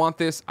 I don't want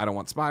this. I don't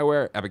want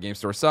spyware. Epic Game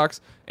Store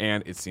sucks.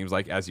 And it seems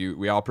like, as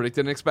we all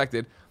predicted and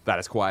expected, that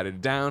has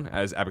quieted down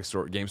as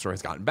Game Store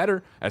has gotten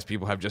better, as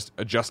people have just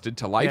adjusted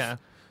to life. Yeah.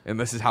 And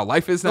this is how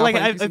life is now. Like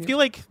playing I PC games. feel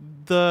like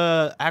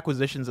the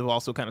acquisitions have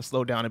also kind of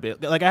slowed down a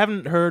bit. Like I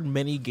haven't heard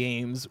many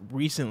games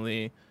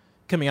recently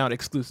coming out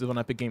exclusive on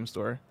Epic Game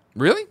Store.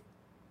 Really?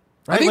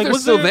 I Right? think Like, they're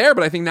was still there- there,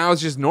 but I think now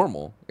it's just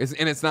normal.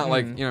 It's not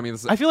like, you know what I mean?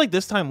 It's, I feel like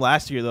this time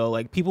last year though,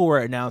 like people were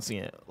announcing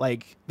it.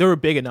 Like there were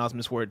big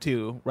announcements for it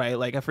too, right?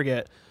 Like I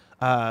forget,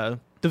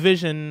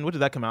 Division. What did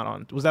that come out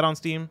on? Was that on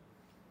Steam?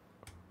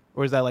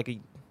 Or is that like a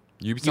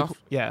Ubisoft?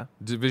 yeah,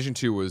 Division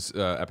 2 was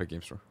Epic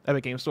Game Store.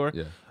 Epic Game Store?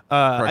 Yeah.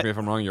 Uh, Correct I- me if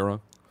I'm wrong, you're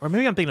wrong. or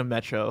maybe I'm thinking of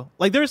Metro.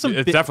 Like there were some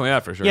It's big, definitely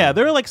that for sure. yeah,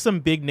 there were like some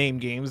big name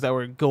games that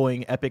were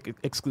going Epic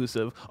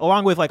exclusive,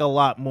 along with like a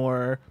lot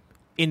more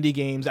indie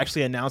games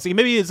actually announcing.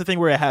 Maybe it's a thing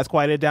where it has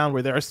quieted down,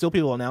 where there are still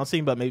people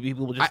announcing, but maybe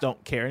people just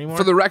don't care anymore.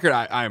 For the record,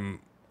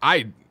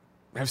 I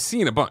have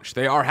seen a bunch.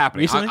 They are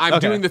happening. Recently? I'm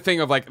Okay. doing the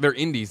thing of like they're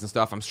indies and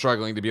stuff. I'm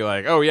struggling to be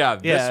like, oh yeah,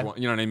 this Yeah.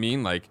 one. You know what I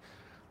mean? Like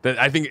that.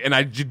 I think, and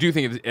I do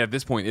think at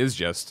this point is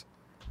just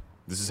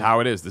this is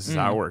how it is. This is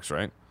how it works,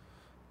 right?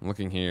 I'm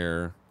looking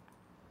here.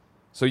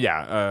 So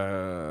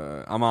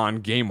yeah, I'm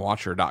on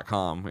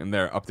GameWatcher.com, and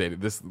they're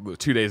updated. This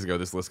 2 days ago,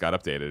 this list got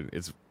updated.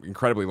 It's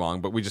incredibly long,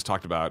 but we just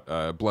talked about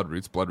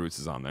Bloodroots. Bloodroots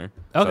is on there.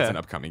 So Okay. that's an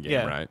upcoming game,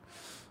 Yeah.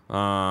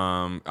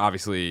 right?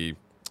 Obviously,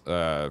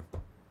 Death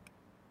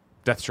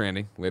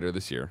Stranding later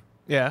this year.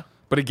 yeah,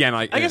 But again,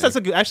 like I guess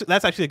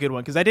that's actually a good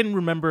one because I didn't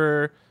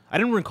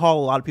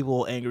recall a lot of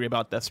people angry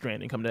about Death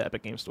Stranding coming to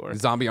Epic Game Store.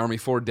 Zombie Army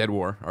 4 Dead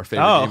War, our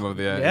favorite Oh, game of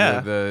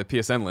yeah. the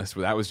PSN list.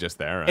 That was just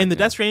there. And the Yeah.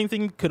 Death Stranding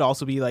thing could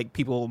also be like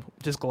people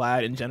just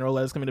glad in general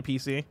that it's coming to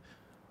PC.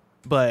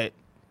 But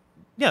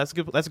yeah, that's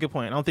a good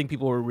point. I don't think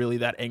people were really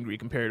that angry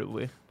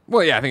comparatively.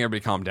 Well, yeah, I think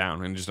everybody calmed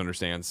down and just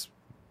understands,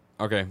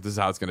 okay, this is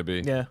how it's going to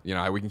be. Yeah. You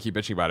know, we can keep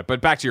bitching about it.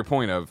 But back to your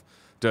point of,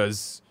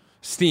 does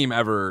Steam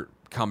ever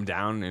come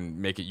down and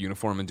make it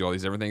uniform and do all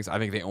these different things? I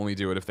think they only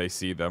do it if they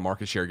see the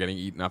market share getting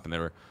eaten up and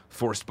they're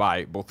forced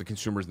by both the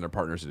consumers and their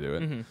partners to do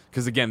it.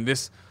 Because again,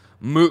 this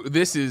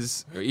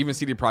is, even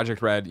CD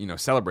Projekt Red,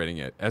 celebrating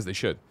it, as they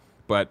should.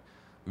 But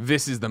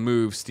this is the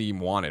move Steam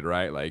wanted,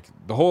 right? Like,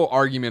 the whole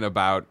argument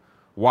about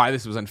why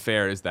this was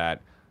unfair is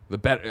that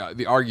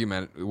the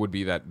argument would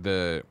be that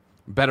the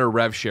better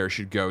rev share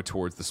should go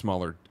towards the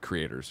smaller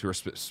creators who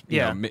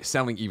are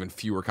selling even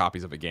fewer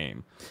copies of a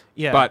game.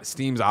 Yeah. But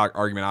Steam's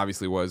argument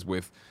obviously was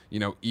with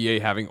EA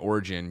having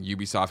Origin,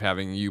 Ubisoft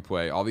having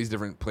Uplay, all these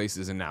different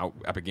places, and now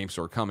Epic Game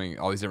Store coming,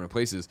 all these different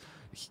places.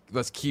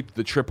 Let's keep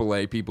the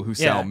AAA people who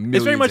sell millions.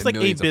 It's very much and like a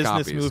millions of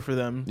business copies. move for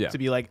them Yeah. to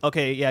be like,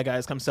 okay, yeah,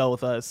 guys, come sell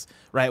with us,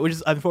 right? Which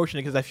is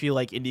unfortunate because I feel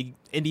like indie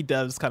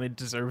devs kind of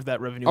deserve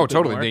that revenue. Oh, a bit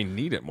totally. more. They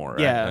need it more.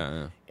 Right?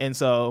 Yeah. And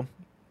so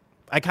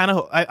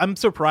I'm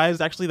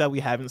surprised actually that we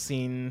haven't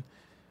seen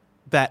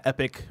that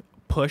Epic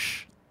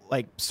push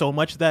like so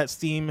much that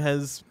Steam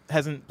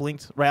hasn't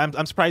blinked. Right,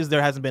 I'm surprised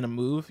there hasn't been a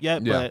move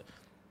yet, Yeah.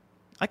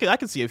 but I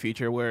could see a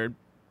future where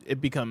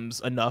it becomes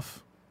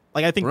enough.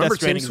 Like I think Remember,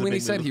 Death Tim Stranding is a Sweeney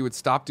big said move. he would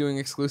stop doing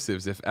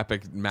exclusives if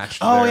Epic matched.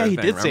 Oh, their yeah, he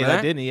thing. did say Remember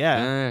that, didn't he?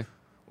 Yeah.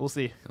 We'll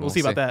see. We'll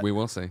see about that. We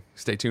will see.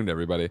 Stay tuned,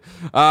 everybody.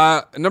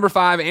 Number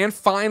 5, and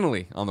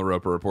finally on the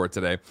Roper Report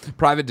today,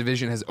 Private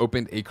Division has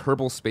opened a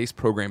Kerbal Space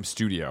Program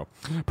studio.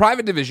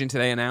 Private Division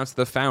today announced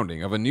the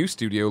founding of a new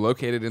studio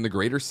located in the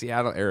greater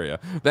Seattle area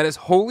that is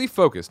wholly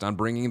focused on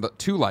bringing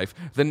to life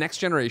the next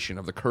generation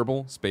of the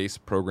Kerbal Space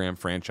Program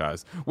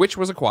franchise, which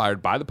was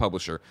acquired by the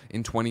publisher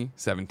in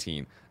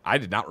 2017. I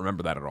did not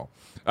remember that at all.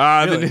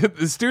 Really?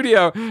 The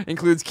studio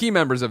includes key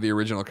members of the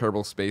original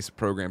Kerbal Space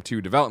Program 2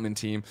 development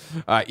team,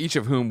 each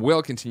of whom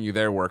will continue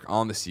their work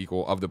on the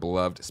sequel of the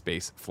beloved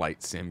space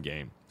flight sim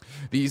game.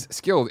 These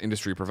skilled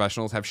industry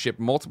professionals have shipped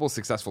multiple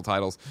successful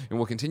titles and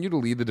will continue to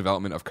lead the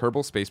development of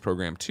Kerbal Space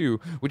Program 2,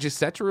 which is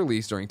set to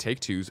release during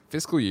Take-Two's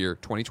fiscal year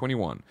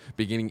 2021,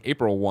 beginning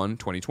April 1,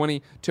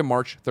 2020 to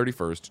March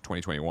 31st,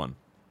 2021.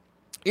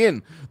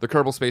 In the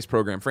Kerbal Space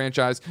Program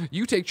franchise,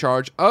 you take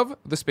charge of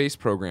the space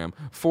program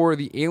for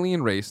the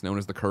alien race known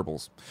as the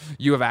Kerbals.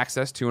 You have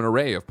access to an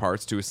array of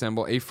parts to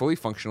assemble a fully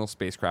functional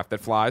spacecraft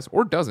that flies,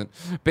 or doesn't,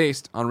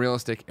 based on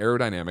realistic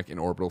aerodynamic and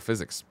orbital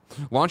physics.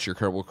 Launch your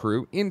Kerbal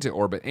crew into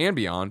orbit and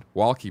beyond,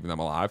 while keeping them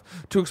alive,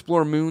 to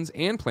explore moons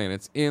and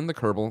planets in the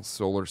Kerbal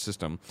solar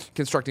system,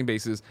 constructing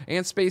bases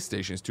and space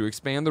stations to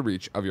expand the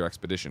reach of your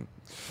expedition.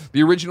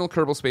 The original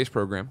Kerbal Space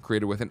Program,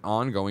 created with an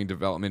ongoing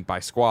development by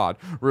Squad,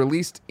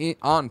 released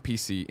on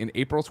PC in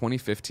April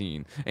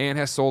 2015 and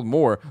has sold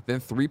more than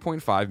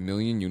 3.5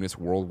 million units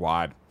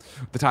worldwide.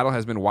 The title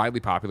has been widely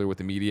popular with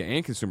the media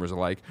and consumers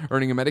alike,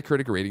 earning a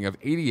Metacritic rating of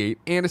 88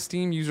 and a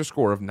Steam user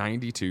score of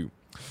 92.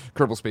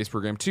 Kerbal Space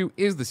Program 2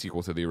 is the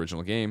sequel to the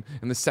original game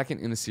and the second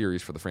in the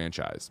series for the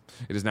franchise.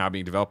 It is now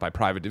being developed by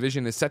Private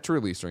Division and is set to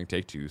release during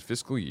Take-Two's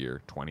fiscal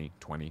year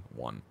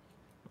 2021.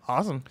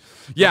 Awesome.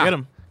 Yeah, Get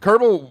 'em.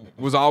 Kerbal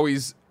was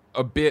always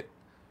a bit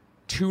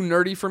too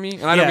nerdy for me,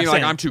 and I don't mean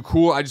like same. I'm too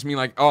cool. I just mean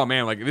like, oh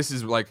man, like this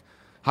is like,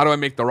 how do I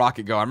make the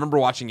rocket go? I remember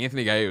watching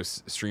Anthony Gallo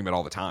stream it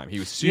all the time. He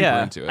was super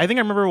into it. I think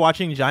I remember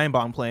watching Giant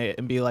Bomb play it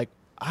and be like,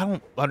 I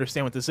don't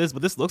understand what this is,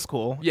 but this looks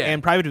cool. Yeah.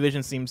 And Private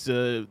Division seems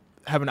to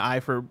have an eye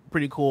for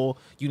pretty cool,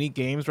 unique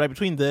games, right?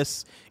 Between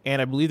this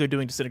and I believe they're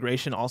doing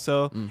Disintegration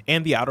also,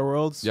 and the Outer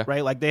Worlds, Yeah.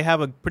 right? Like they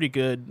have a pretty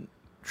good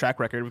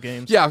track record of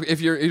games. Yeah, if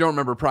you don't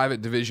remember,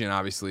 Private Division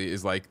obviously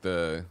is like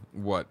the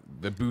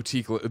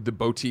boutique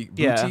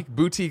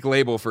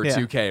label for Yeah.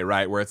 2K,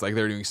 right? Where it's like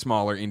they're doing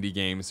smaller indie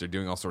games, they're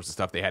doing all sorts of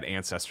stuff. They had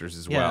Ancestors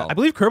as Yeah. well. I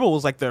believe Kerbal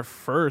was like their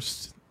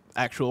first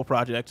actual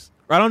project.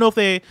 Or I don't know if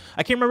I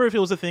can't remember if it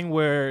was a thing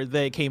where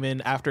they came in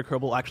after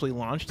Kerbal actually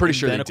launched. Pretty and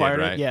sure then they acquired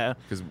did, it. right? Yeah.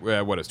 Because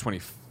what is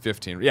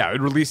 2015? Yeah, it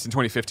released in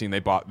 2015. They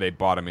bought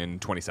them in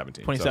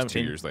 2017. So that's 2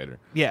 2017. years later.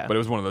 Yeah. But it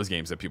was one of those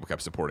games that people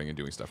kept supporting and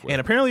doing stuff with. And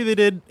apparently they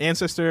did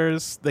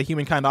Ancestors, The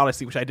Humankind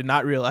Odyssey, which I did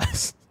not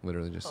realize.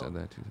 Literally just said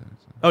that 2 times.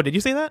 Oh, did you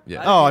say that?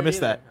 Yeah. Oh, I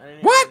missed that.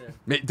 What?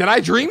 Did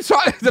I dream?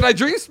 Did I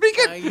dream speak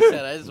it? You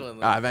said I just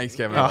want to. Thanks,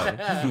 Kevin.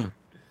 Oh.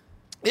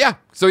 Yeah.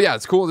 So yeah,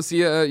 it's cool to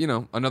see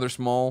another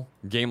small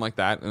game like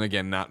that, and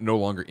again, no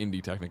longer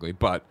indie technically,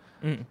 but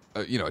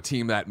a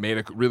team that made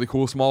a really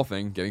cool small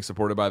thing, getting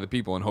supported by the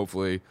people, and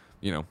hopefully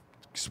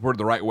supported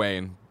the right way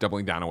and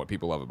doubling down on what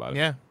people love about it.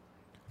 Yeah.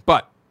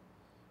 But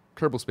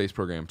Kerbal Space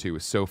Program 2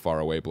 is so far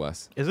away,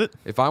 Bless. Is it?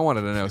 If I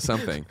wanted to know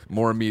something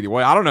more immediate,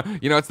 well, I don't know.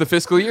 It's the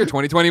fiscal year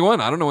 2021.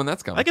 I don't know when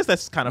that's coming. I guess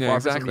that's kind of far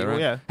for some people, right?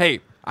 yeah.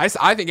 Hey,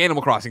 I think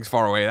Animal Crossing's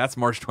far away. That's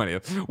March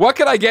 20th. What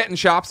could I get in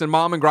shops and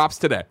mom and grops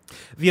today?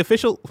 The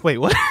official wait,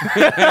 what?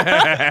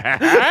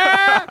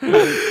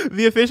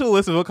 The official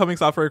list of upcoming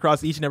software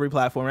across each and every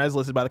platform as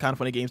listed by the Kind of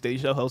Funny Games Daily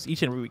Show host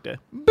each and every weekday.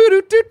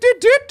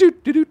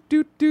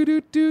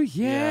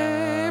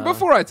 Yeah.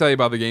 Before I tell you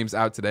about the games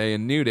out today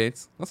and new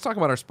dates, let's talk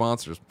about our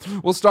sponsors.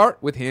 We'll start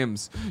with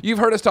Hims. You've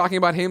heard us talking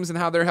about Hims and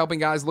how they're helping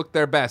guys look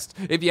their best.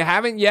 If you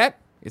haven't yet,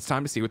 it's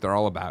time to see what they're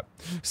all about.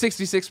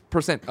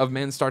 66% of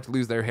men start to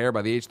lose their hair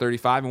by the age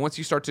 35, and once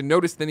you start to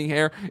notice thinning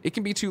hair, it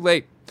can be too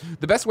late.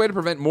 The best way to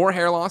prevent more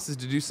hair loss is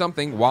to do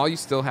something while you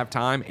still have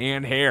time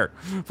and hair.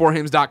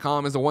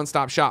 4hims.com is a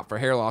one-stop shop for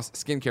hair loss,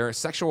 skincare,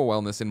 sexual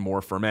wellness, and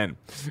more for men.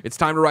 It's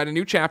time to write a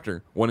new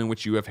chapter, one in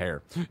which you have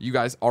hair. You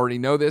guys already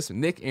know this.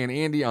 Nick and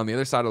Andy on the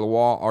other side of the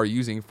wall are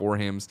using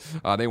 4hims.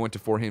 They went to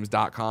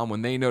 4hims.com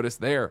when they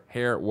noticed their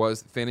hair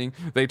was thinning.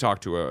 They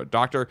talked to a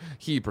doctor.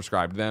 He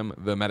prescribed them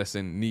the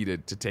medicine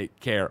needed to take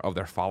care of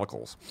their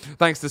follicles.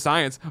 Thanks to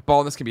science,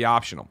 baldness can be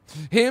optional.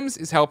 Hims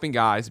is helping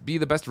guys be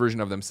the best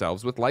version of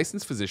themselves with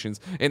licensed physicians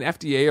and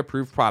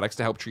FDA-approved products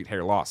to help treat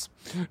hair loss.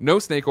 No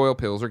snake oil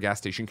pills or gas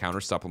station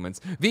counter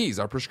supplements. These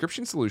are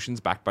prescription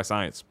solutions backed by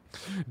science.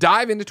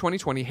 Dive into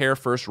 2020 hair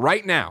first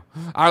right now.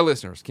 Our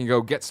listeners can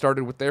go get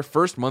started with their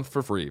first month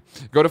for free.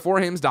 Go to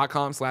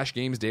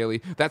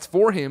 4hims.com/gamesdaily. That's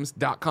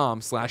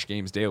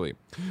 4hims.com/gamesdaily.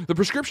 The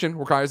prescription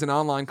requires an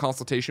online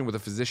consultation with a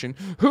physician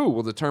who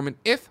will determine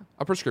if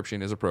a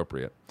prescription is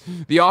appropriate.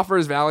 The offer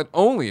is valid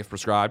only if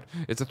prescribed.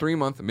 It's a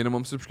 3-month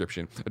minimum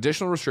subscription.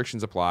 Additional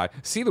restrictions apply.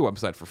 See the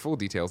website for full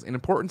details and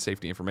important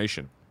safety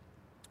information.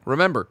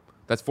 Remember,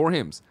 that's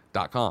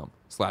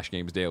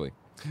 4hims.com/gamesdaily.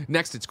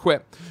 Next, it's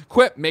Quip.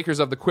 Quip, makers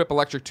of the Quip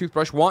electric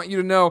toothbrush, want you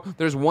to know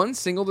there's one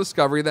single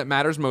discovery that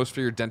matters most for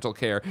your dental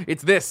care.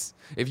 It's this: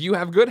 if you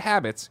have good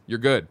habits, you're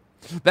good.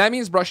 That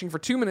means brushing for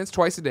 2 minutes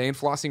twice a day and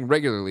flossing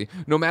regularly,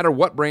 no matter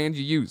what brand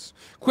you use.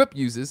 Quip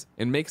makes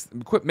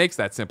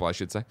that simple, I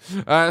should say.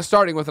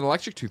 Starting with an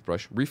electric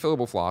toothbrush,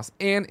 refillable floss,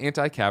 and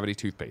anti-cavity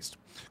toothpaste.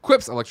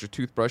 Quip's electric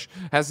toothbrush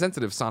has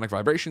sensitive sonic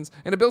vibrations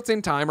and a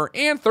built-in timer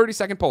and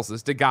 30-second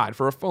pulses to guide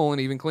for a full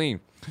and even clean.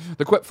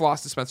 The Quip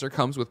floss dispenser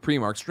comes with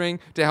pre-marked string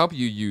to help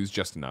you use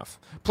just enough.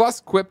 Plus,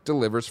 Quip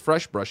delivers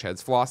fresh brush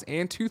heads, floss,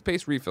 and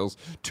toothpaste refills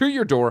to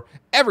your door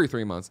every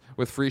 3 months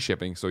with free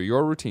shipping, so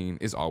your routine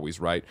is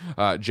always right.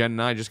 Jen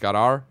and I just got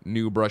our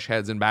new brush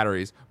heads and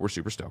batteries. We're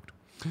super stoked.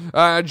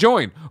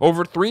 Join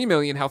over 3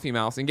 million healthy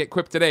mouths and get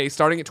Quip today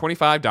starting at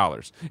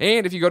 $25.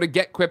 And if you go to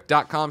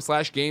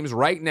getquip.com/games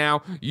right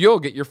now, you'll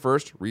get your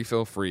first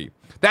refill free.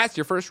 That's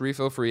your first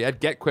refill free at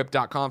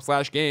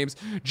getquip.com/games,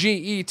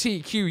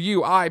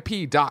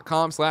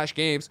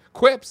 GETQUIP.com/games.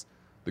 Quip,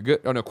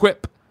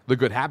 the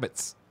good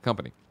habits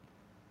company.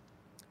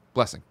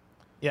 Blessing.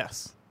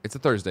 Yes, It's a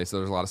Thursday, so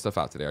there's a lot of stuff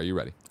out today. Are you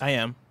ready? I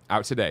am.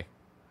 Out today.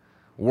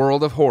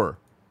 World of Horror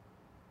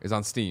is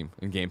on Steam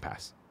and Game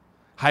Pass.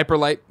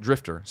 Hyperlight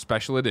Drifter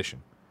Special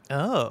Edition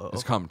Oh.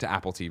 has come to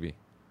Apple TV.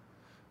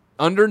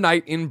 Under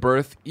Night in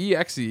Birth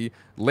EXE,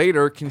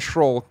 later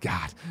Control,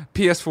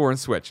 PS4 and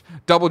Switch.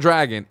 Double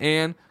Dragon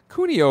and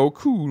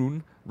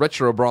Kunio-kun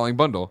Retro Brawling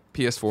Bundle,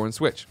 PS4 and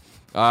Switch.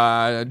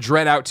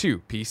 Dread Out 2,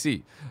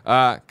 PC.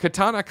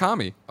 Katana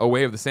Kami, A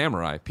Way of the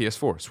Samurai,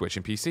 PS4, Switch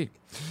and PC.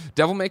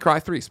 Devil May Cry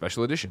 3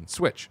 Special Edition,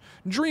 Switch.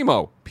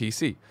 Dreamo,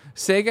 PC.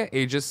 Sega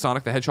Ages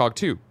Sonic the Hedgehog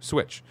 2,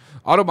 Switch.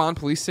 Autobahn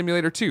Police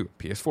Simulator 2,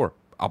 PS4.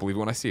 I'll believe it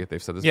when I see it.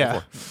 They've said this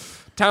before.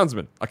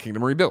 Townsman, A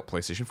Kingdom Rebuilt,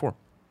 PlayStation 4.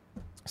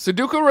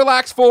 Sudoku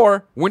Relax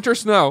 4, Winter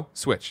Snow,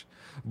 Switch.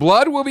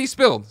 Blood Will Be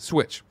Spilled,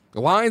 Switch.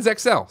 Lions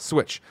XL,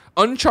 Switch.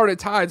 Uncharted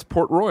Tides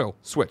Port Royal,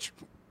 Switch.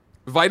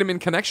 Vitamin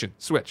Connection,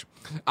 Switch.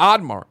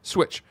 Oddmar,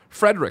 Switch.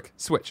 Frederick,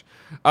 Switch.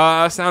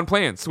 Sound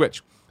Plan,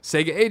 Switch.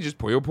 Sega Ages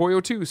Puyo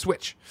Puyo 2,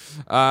 Switch.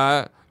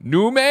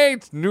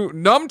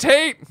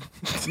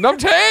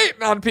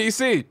 Numtate on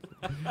PC.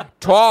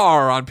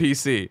 Tar on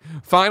PC.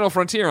 Final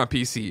Frontier on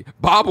PC.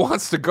 Bob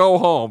Wants to Go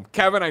Home.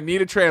 Kevin, I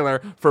need a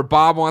trailer for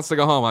Bob Wants to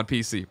Go Home on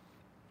PC.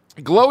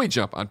 Glowy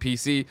Jump on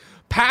PC.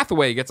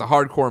 Pathway gets a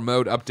hardcore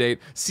mode update.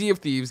 Sea of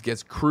Thieves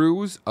gets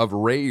Cruise of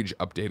Rage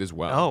update as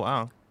well. Oh,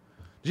 wow.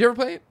 Did you ever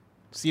play it?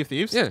 Sea of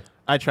Thieves? Yeah.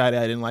 I tried it.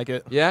 I didn't like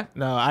it. Yeah?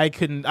 No, I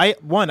couldn't. I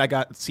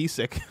got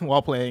seasick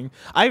while playing.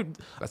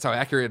 That's how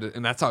accurate it,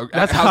 and that's how good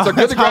that's the how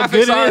good graphics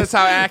it are. is. That's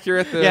how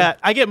accurate the... Yeah,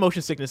 I get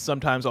motion sickness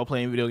sometimes while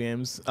playing video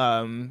games.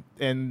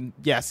 And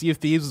yeah, Sea of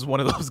Thieves is one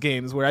of those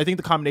games where I think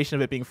the combination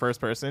of it being first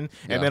person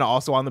Yeah. and then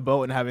also on the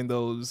boat and having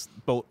those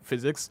boat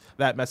physics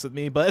that mess with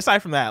me. But aside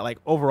from that, like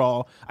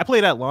overall, I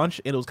played at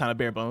launch and it was kind of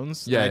bare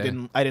bones. Yeah,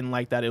 And I didn't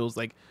like that. It was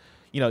like,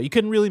 you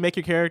couldn't really make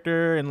your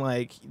character, and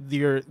like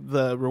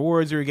the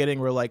rewards you were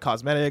getting were like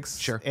cosmetics.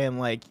 Sure. And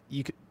like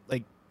you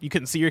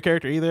couldn't see your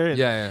character either. And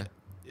Yeah.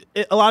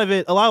 a lot of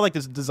like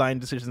the design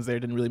decisions there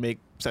didn't really make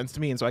sense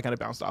to me, and so I kind of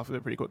bounced off of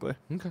it pretty quickly.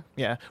 Okay.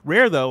 Yeah,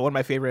 Rare though, one of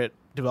my favorite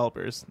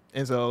developers,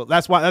 and so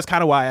that's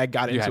kind of why I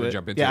got You into had to it.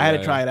 jump into yeah, it, I had yeah,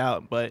 to try it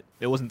out, but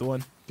it wasn't the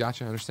one.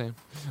 Gotcha, I understand.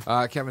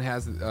 Kevin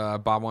has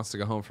Bob Wants to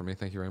Go Home for me.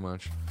 Thank you very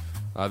much.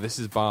 This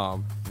is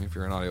Bob. If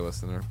you're an audio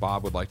listener,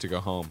 Bob would like to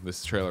go home.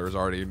 This trailer is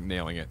already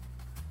nailing it.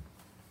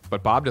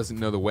 But Bob doesn't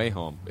know the way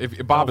home.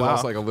 If Bob is wow.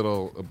 also like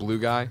a blue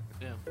guy.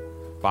 Yeah.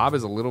 Bob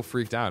is a little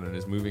freaked out and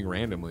is moving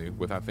randomly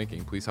without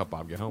thinking. Please help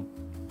Bob get home.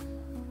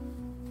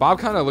 Bob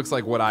kind of looks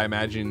like what I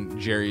imagine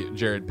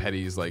Jared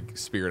Petty's like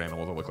spirit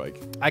animal to look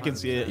like. I can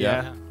see it.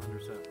 Yeah. Yeah.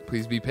 100%.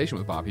 Please be patient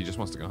with Bob. He just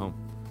wants to go home.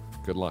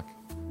 Good luck.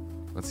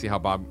 Let's see how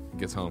Bob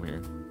gets home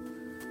here.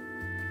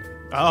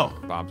 Oh,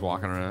 Bob's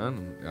walking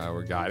around.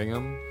 We're guiding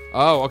him.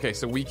 Oh, okay.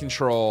 So we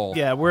control.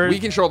 Yeah, we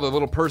control the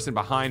little person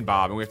behind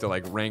Bob, and we have to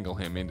like wrangle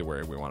him into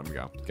where we want him to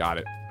go. Got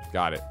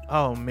it.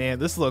 oh man,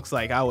 this looks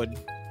like I would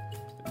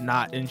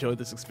not enjoy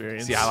this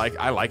experience. See,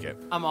 I like it.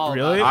 I'm all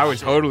Really? about I this would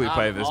shit. totally I'm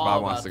play this. all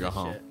Bob Wants about to go this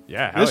home. shit.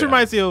 Yeah. This hell yeah.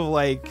 reminds me of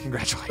like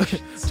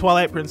Congratulations.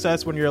 Twilight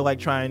Princess when you're like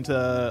trying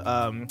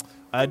to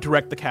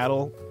direct the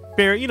cattle.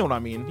 Barry, you know what I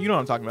mean. You know what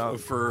I'm talking about.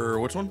 For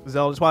which one?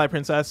 Zelda Twilight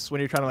Princess when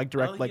you're trying to like I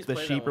direct don't like think the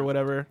he's played sheep that or one.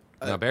 whatever.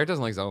 No, Barrett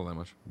doesn't like Zelda that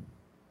much.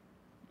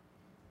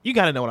 You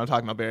gotta know what I'm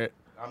talking about, Barrett.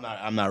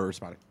 I'm not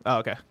responding. Oh,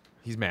 okay.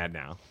 He's mad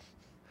now.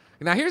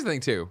 Now here's the thing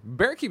too.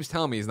 Barrett keeps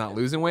telling me he's not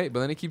losing weight, but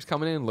then he keeps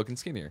coming in and looking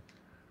skinnier.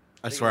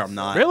 I swear I'm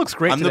not. Ray looks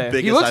great I'm today. the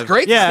biggest. He looks I've-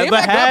 great. Yeah, Stand the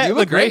back up. hat, You the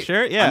look gray great.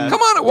 shirt. Yeah,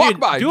 Come on, walk Dude,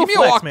 by. Do Give a me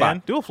flex, a walk man.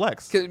 by. Do a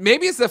flex. 'Cause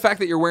maybe it's the fact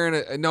that you're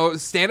wearing no,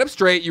 stand up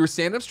straight. You were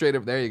stand up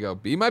straight. There you go.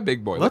 Be my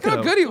big boy. Look at how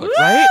him. good he looks.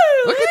 Right?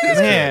 Look at this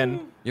Man,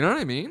 kid. You know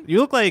what I mean? you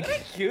look like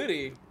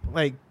Cutie.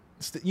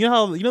 you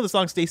know the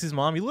song Stacy's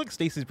Mom. You look like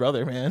Stacy's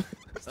brother, man.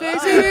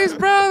 Stacy's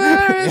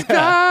brother is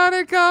got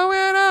it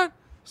going on.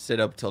 Sit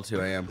up till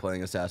 2 a.m.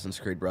 playing Assassin's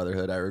Creed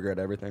Brotherhood. I regret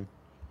everything.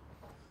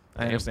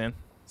 I understand.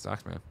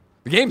 Sucks, man.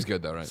 The game's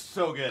good though, right?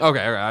 So good.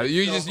 Okay, all right.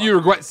 You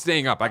regret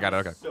staying up. I got it.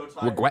 Okay. So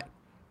tired. Regret.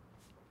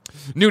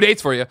 New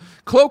dates for you.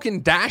 Cloak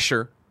and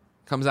Dasher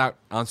comes out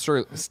on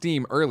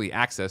Steam Early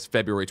Access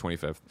February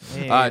 25th.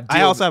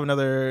 I also have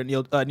another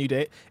new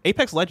date.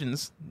 Apex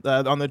Legends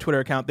on their Twitter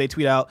account, they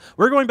tweet out,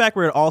 "We're going back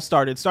where it all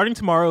started. Starting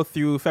tomorrow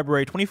through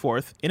February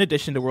 24th. In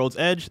addition to World's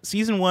Edge,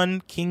 Season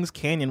 1 King's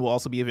Canyon will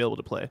also be available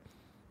to play."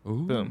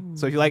 Ooh. Boom.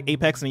 So if you like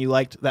Apex and you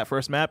liked that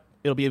first map,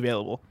 it'll be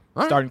available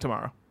All right. starting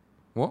tomorrow.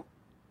 Well,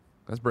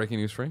 that's breaking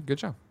news for you. Good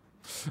job.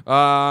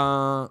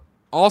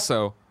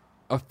 Also,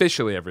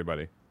 officially,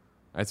 everybody,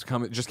 it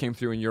just came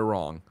through and you're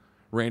wrong.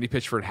 Randy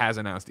Pitchford has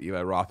announced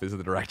Eli Roth is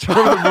the director of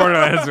the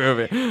Borderlands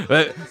movie.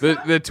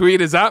 The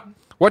tweet is up.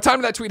 What time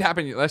did that tweet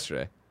happen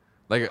yesterday?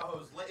 Like, it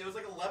was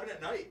like 11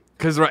 at night.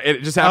 Because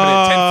it just happened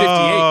at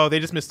 10:58. Oh, they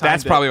just mistimed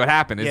That's it. probably what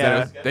happened. Is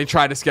Yeah. that they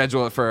tried to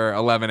schedule it for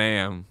 11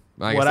 a.m.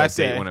 I guess What'd I that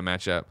date say? wouldn't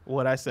match up.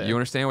 What I said. You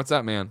understand what's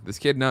up, man? This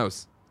kid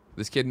knows.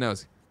 This kid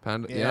knows.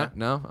 Pound, yeah. Yeah.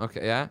 No.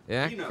 Okay. Yeah.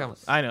 Yeah. He knows. Come on.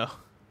 I know.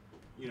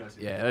 You know,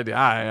 Yeah,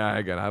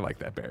 I like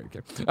that Barry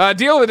kid.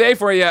 Deal of the day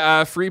for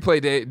you. Free play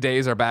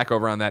days are back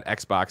over on that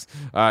Xbox.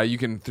 You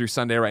can, through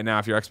Sunday right now,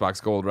 if you're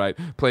Xbox Gold, right,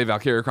 play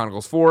Valkyria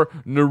Chronicles 4,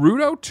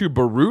 Naruto to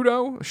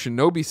Boruto,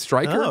 Shinobi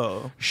Striker,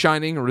 Oh.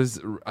 Shining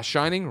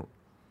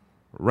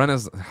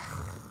Renaissance.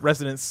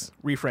 Resonance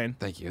refrain.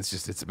 Thank you.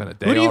 It's been a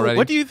day already.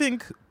 What do you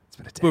think It's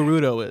been a day.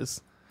 Boruto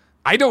is?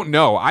 I don't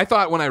know. I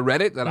thought when I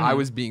read it that I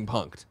was being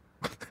punked.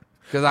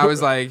 Because I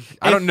was like,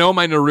 I don't know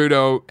my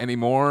Naruto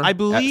anymore. I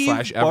believe /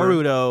 ever.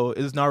 Boruto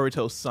is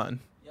Naruto's son.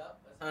 Yep,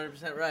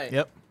 that's 100% right.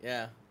 Yep.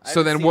 Yeah. I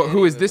So haven't then seen who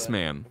any is of it, this but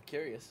man? I'm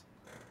curious.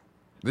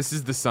 This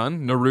is the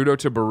son? Naruto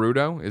to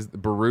Boruto? Is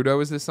Boruto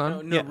is his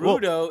son? No, Yeah, well,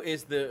 Naruto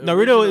is the Naruto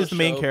original is the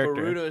main show,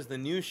 character. Boruto is the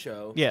new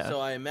show. Yeah.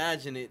 So I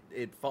imagine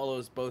it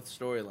follows both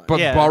storylines. But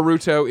Yeah.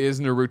 Boruto is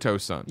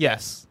Naruto's son.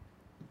 Yes.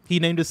 He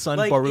named his son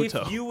like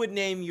Boruto. if you would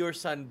name your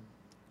son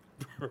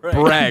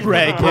Brag. Brag,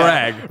 Brag.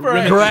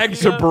 Brag. Brag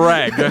to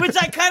brag. which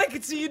I kind of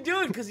could see you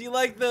doing because you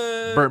like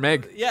the Burt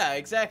Meg. Yeah,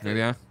 exactly.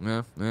 Yeah.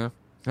 Huh?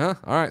 All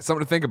right,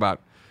 something to think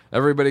about.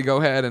 Everybody go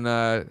ahead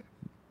and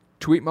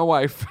tweet my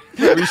wife.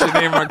 We should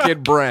name our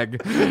kid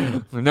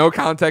Breg. No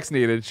context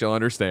needed. She'll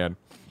understand.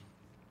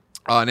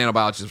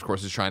 Nanobiologist, of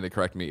course, is trying to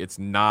correct me. It's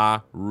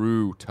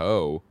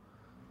Naruto.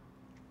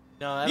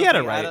 No, I You don't had it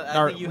think- right.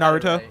 I think you had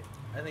it Naruto? right.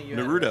 I think you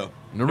had it Naruto.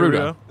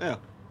 Naruto. Yeah.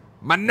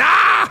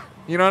 Mana!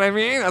 You know what I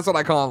mean? That's what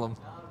I call him.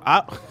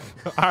 All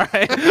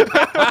right. Sound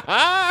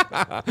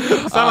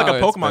like a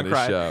It's Pokemon been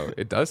cry. show.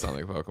 It does sound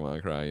like a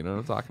Pokemon cry. You know what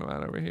I'm talking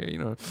about over here.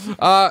 You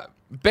know.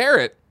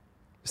 Barrett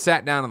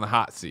sat down in the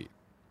hot seat.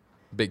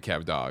 Big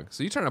Kev dog.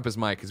 So you turn up his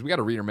mic because we got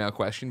a reader mail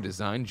question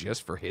designed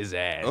just for his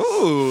ass.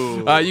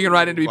 Ooh. You can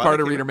write in to be Why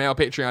part of they reader mail,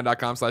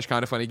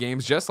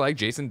 patreon.com/kindoffunnygames, just like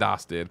Jason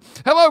Doss did.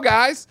 Hello,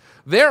 guys.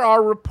 There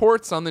are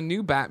reports on the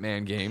new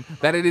Batman game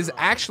that it is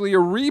actually a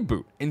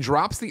reboot and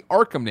drops the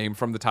Arkham name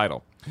from the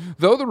title.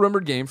 Though the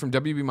rumored game from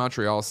WB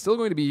Montreal is still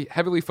going to be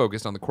heavily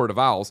focused on the Court of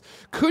Owls,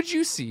 could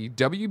you see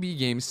WB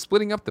Games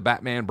splitting up the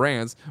Batman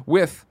brands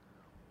with...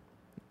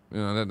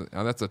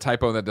 that's a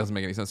typo that doesn't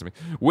make any sense to me.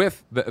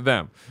 With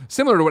them.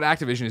 Similar to what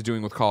Activision is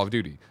doing with Call of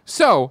Duty.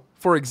 So,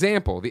 for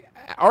example, the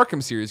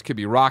Arkham series could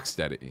be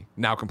Rocksteady,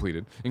 now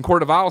completed, and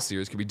Court of Owls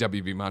series could be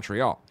WB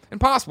Montreal. And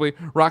possibly,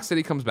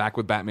 Rocksteady comes back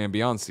with Batman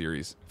Beyond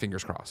series.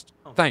 Fingers crossed.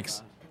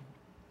 Thanks.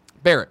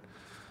 Barrett,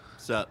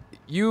 What's up?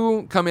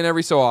 you come in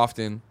every so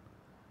often.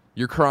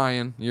 You're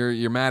crying.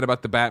 You're mad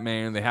about the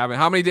Batman. They haven't.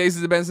 How many days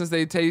has it been since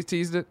they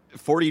teased it?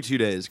 42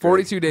 days. Greg.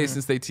 42 days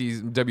since they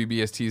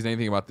WB has teased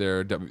anything about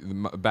their the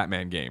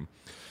Batman game.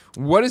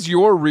 What is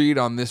your read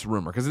on this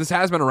rumor? Because this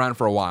has been around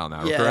for a while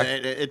now, Yeah,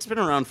 correct? it's been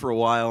around for a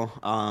while.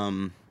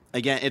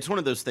 Again, it's one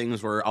of those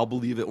things where I'll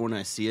believe it when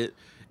I see it,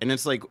 and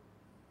it's like,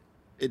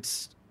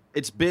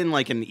 it's been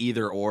like an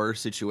either or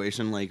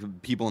situation. Like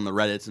people in the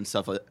Reddits and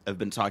stuff have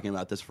been talking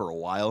about this for a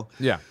while.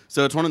 Yeah.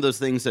 So it's one of those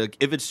things that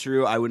if it's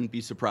true, I wouldn't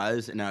be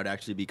surprised, and I would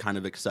actually be kind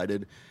of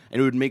excited,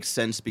 and it would make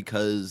sense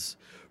because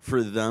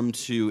for them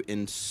to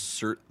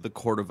insert the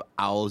Court of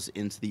Owls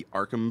into the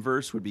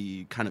Arkhamverse would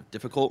be kind of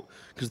difficult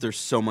because there's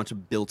so much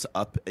built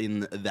up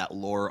in that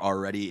lore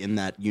already in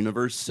that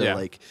universe. So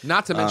like,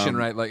 not to mention,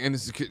 right? Like, and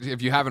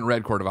if you haven't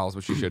read Court of Owls,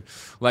 which you should,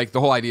 like the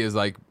whole idea is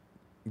like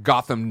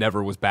Gotham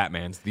never was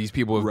Batman's. These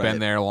people have been Right.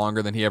 there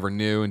longer than he ever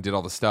knew and did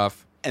all the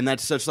stuff. and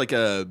that's such like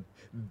a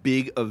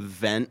big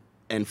event,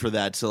 and for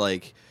that to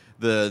like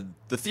the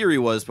theory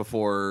was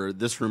before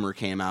this rumor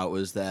came out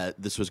was that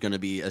this was going to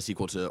be a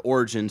sequel to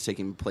Origins,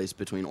 taking place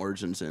between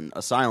Origins and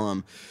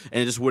Asylum,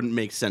 and it just wouldn't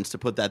make sense to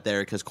put that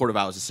there because Court of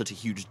Owls is such a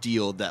huge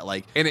deal that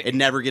like And it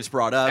never gets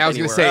brought up. I was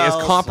going to anywhere say, as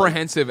else.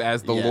 comprehensive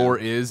as the yeah. lore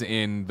is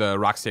in the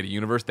Rocksteady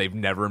universe, they've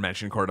never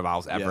mentioned Court of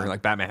Owls ever. Yeah.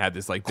 Like Batman had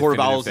this like Court of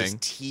definitive Owls is thing.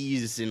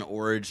 teased in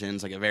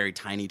Origins, like a very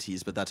tiny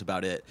tease, but that's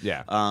about it.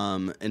 Yeah.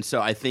 And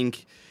so I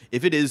think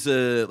if it is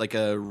a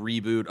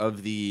reboot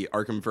of the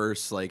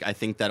Arkhamverse, like I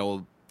think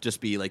that'll just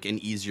be like an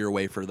easier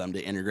way for them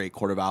to integrate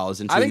Court of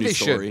Owls into I a think new they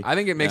story. should. I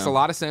think it makes Yeah. a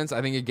lot of sense.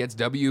 I think it gets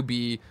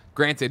WB.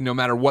 Granted, no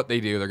matter what they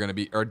do, they're going to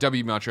be, or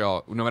WB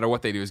Montreal, no matter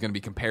what they do, is going to be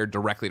compared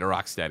directly to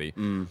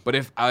Rocksteady. But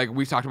if, like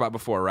we've talked about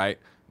before, right?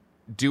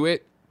 Do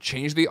it.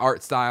 Change the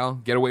art style.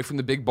 Get away from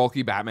the big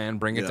bulky Batman.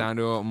 Bring it Yeah. down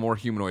to a more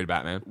humanoid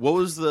Batman. What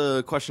was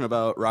the question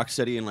about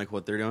Rocksteady and like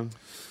what they're doing?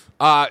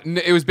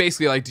 It was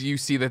basically like, do you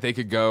see that they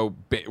could go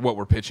what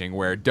we're pitching,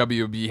 where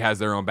WB has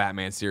their own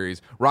Batman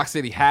series?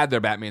 Rocksteady had their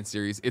Batman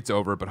series. It's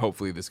over, but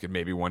hopefully this could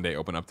maybe one day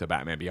open up to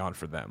Batman Beyond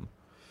for them.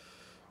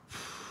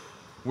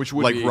 Which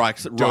would Like be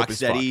dope as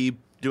fuck. Rocksteady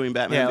doing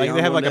Batman? Yeah, like Beyond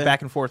they have one like a day?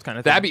 back and forth kind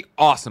of thing. That'd be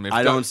awesome. If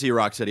I don't see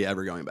Rocksteady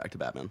ever going back to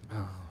Batman.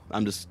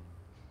 I'm just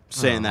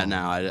saying that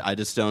now. I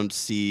just don't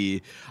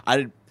see.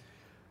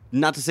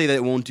 Not to say that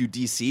it won't do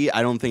DC.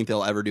 I don't think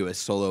they'll ever do a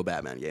solo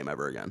Batman game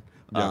ever again.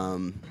 Yeah.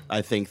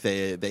 I think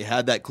they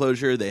had that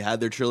closure. They had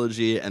their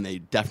trilogy, and they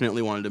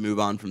definitely wanted to move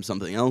on from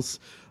something else.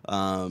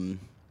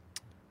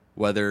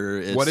 Whether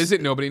it's What is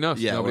it? Nobody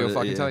knows. Yeah, Nobody will what-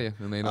 fucking yeah. tell you.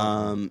 And they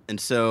don't. And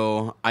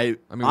so I I mean,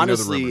 we know the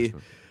honestly,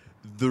 rumors,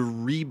 the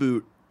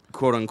reboot,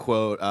 quote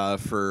unquote,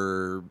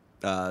 for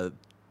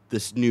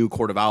this new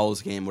Court of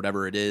Owls game,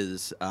 whatever it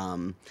is,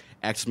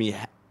 actually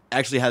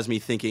has me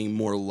thinking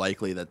more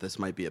likely that this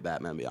might be a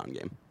Batman Beyond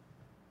game.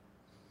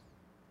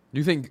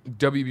 You think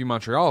WB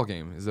Montreal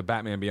game is a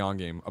Batman Beyond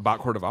game about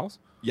Court of Owls?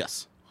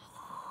 Yes.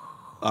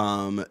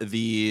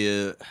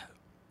 The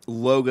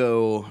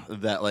logo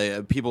that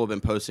like people have been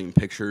posting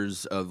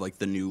pictures of like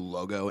the new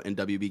logo in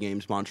WB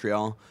Games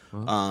Montreal,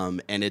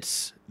 and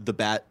it's the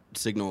bat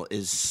signal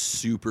is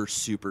super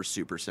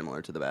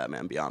similar to the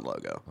Batman Beyond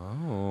logo.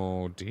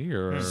 Oh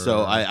dear.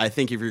 So I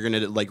think if you're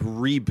gonna like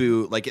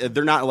reboot, like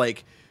they're not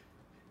like.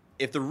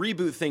 If the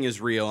reboot thing is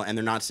real and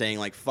they're not saying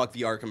like fuck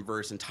the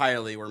Arkhamverse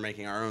entirely, we're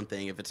making our own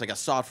thing. If it's like a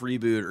soft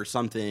reboot or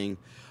something,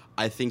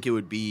 I think it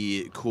would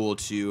be cool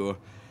to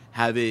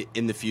have it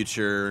in the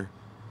future.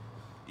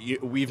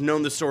 We've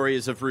known the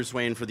stories of Bruce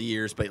Wayne for the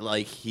years, but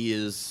like he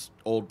is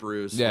old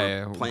Bruce.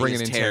 Yeah, We're playing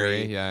bringing as in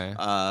Terry.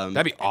 Yeah.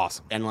 That'd be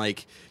awesome. And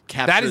like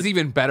capture That is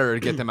even better to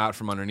get them out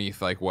from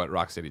underneath like what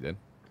Rocksteady did.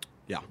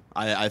 Yeah,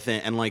 I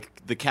think, and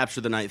like the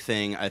Capture the Night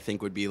thing, I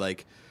think would be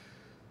like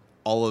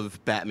all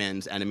of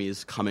Batman's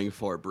enemies coming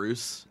for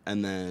Bruce,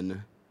 and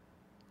then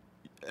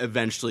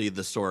eventually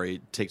the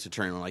story takes a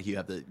turn. Like you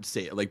have to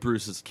say, like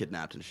Bruce is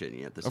kidnapped and shit, and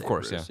you have to save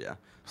course, Bruce. yeah.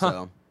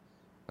 So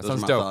That those sounds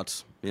are my dope.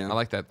 thoughts. Yeah, I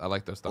like that. I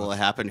like those thoughts. Will it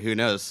happen? Who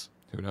knows?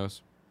 Who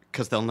knows?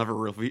 Because they'll never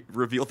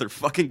reveal their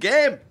fucking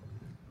game.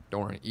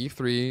 Don't worry.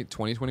 E3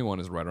 2021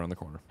 is right around the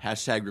corner.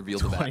 Hashtag reveal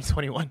the bat.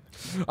 2021.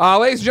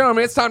 Ladies and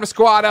gentlemen, it's time to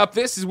squad up.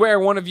 This is where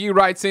one of you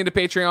writes into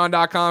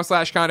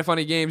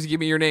patreon.com/kindoffunnygames. Give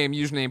me your name,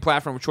 username,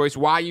 platform of choice,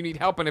 why you need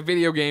help in a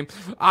video game.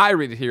 I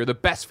read it here. The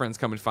best friends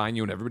come and find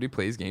you, and everybody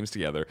plays games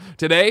together.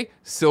 Today,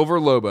 Silver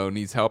Lobo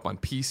needs help on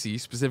PC,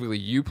 specifically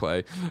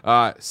Uplay.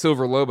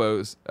 Silver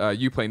Lobo's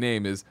Uplay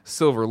name is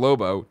Silver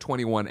Lobo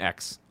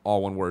 21X.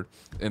 All one word,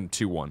 and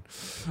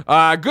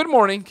 2-1. Good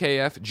morning,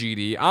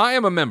 KFGD. I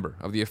am a member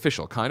of the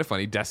official Kinda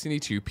Funny Destiny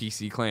 2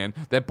 PC clan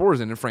that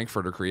Borzen and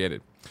Frankfurter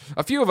created.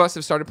 A few of us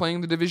have started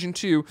playing the Division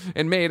 2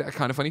 and made a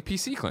Kinda Funny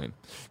PC clan.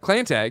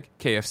 Clan tag,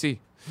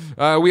 KFC.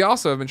 We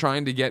also have been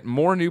trying to get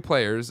more new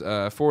players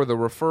for the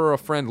Refer a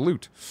Friend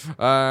loot.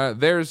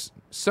 There's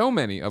so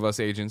many of us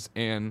agents,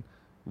 and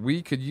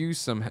we could use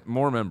some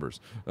more members.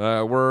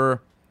 We're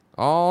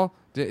all...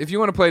 If you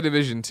want to play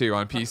Division 2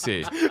 on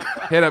PC,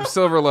 hit up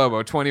Silver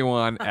Lobo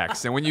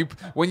 21X. And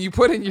when you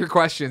put in your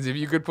questions, if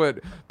you could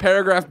put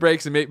paragraph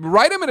breaks and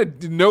write them in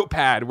a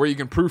notepad where you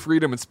can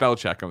proofread them and spell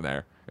check them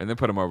there, and then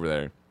put them over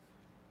there.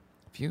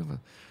 If you have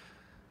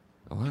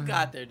You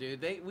got there,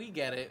 dude. We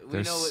get it. We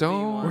There's know what so-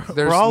 we want.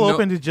 There's we're all no-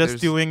 open to just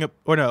there's- doing,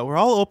 we're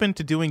all open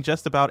to doing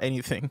just about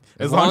anything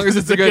As long as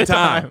it's a good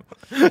time.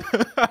 All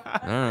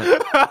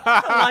right.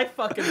 My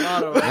fucking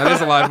motto. That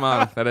is a life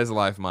motto. That is a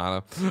life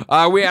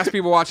motto. We ask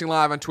people watching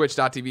live on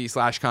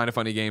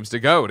twitch.tv/kindoffunnygames to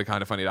go to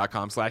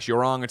kindoffunny.com/you're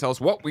wrong and tell us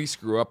what we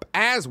screw up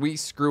as we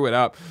screw it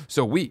up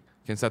so we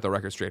can set the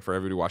record straight for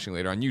everybody watching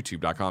later on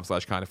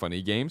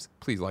youtube.com/kindoffunnygames.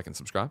 Please like and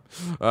subscribe.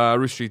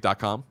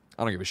 Rooststreet.com.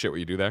 I don't give a shit what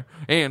you do there.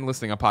 And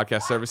listening on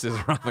podcast services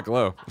around the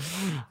globe.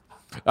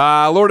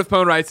 Lord of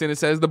Pone writes in and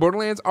says, the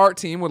Borderlands art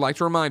team would like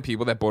to remind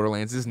people that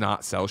Borderlands is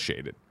not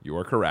cel-shaded. You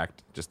are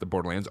correct. Just the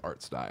Borderlands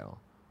art style.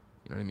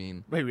 You know what I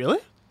mean? Wait, really?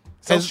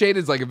 Cel-shaded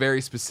is like a very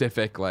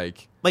specific,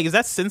 like Is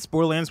that since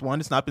Borderlands 1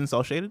 it's not been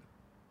cel shaded?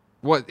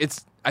 what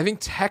it's I think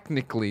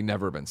technically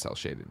never been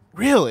cel-shaded.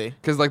 Really?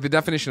 Because like the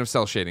definition of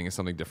cel-shading is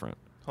something different.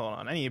 Hold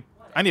on, I need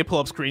to pull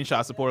up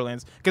screenshots of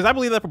Borderlands because I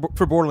believe that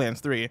for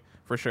Borderlands 3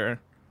 for sure.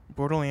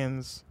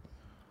 Borderlands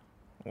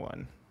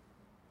 1.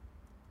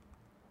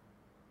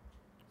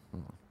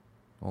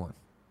 Hold on.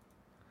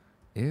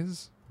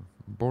 Is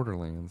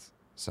Borderlands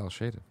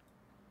cel-shaded?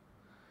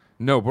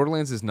 No,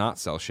 Borderlands is not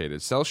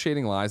cel-shaded.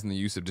 Cel-shading lies in the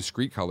use of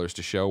discrete colors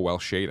to show while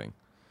shading.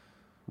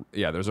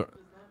 Yeah, there's a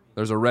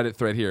Reddit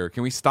thread here.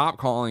 Can we stop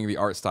calling the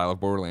art style of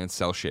Borderlands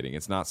cel-shading?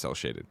 It's not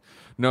cel-shaded.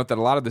 Note that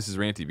a lot of this is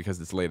ranty because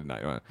it's late at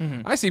night.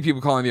 I see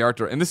people calling the art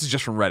and this is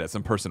just from Reddit,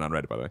 some person on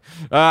Reddit, by the way.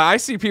 I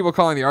see people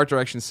calling the art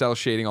direction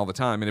cel-shading all the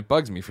time, and it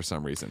bugs me for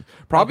some reason.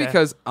 Probably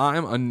because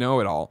I'm a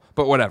know-it-all,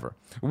 but whatever.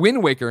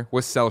 Wind Waker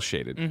was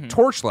cel-shaded.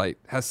 Torchlight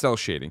has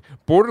cel-shading.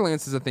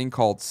 Borderlands is a thing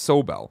called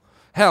Sobel.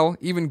 Hell,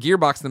 even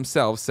Gearbox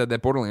themselves said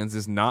that Borderlands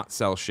is not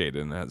cel-shaded,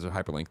 and has a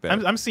hyperlink there.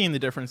 I'm seeing the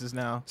differences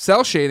now.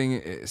 Cell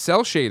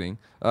shading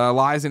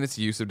lies in its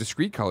use of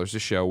discrete colors to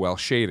show while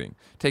shading.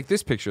 Take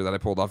this picture that I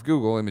pulled off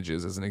Google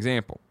Images as an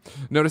example.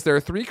 Notice there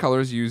are three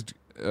colors used: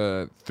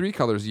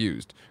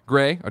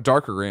 gray, a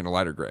darker gray, and a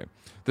lighter gray.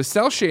 The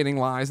cell shading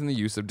lies in the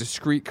use of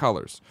discrete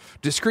colors.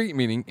 Discrete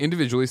meaning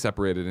individually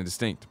separated and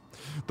distinct.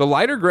 The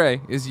lighter gray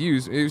is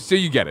used, so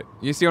you get it.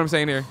 You see what I'm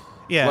saying here?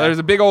 Yeah. Well, there's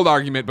a big old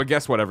argument, but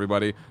guess what,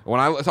 everybody? When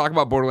I talk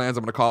about Borderlands,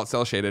 I'm going to call it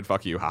cell shaded.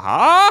 Fuck you. Ha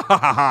ha. Ha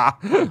ha.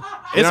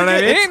 You know what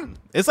I mean?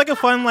 It's like a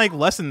fun like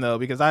lesson though,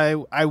 because I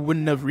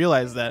wouldn't have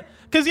realized that.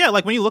 Because yeah,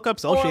 like when you look up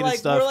cell shaded like,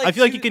 stuff, we're like I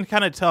feel like two- you can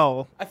kind of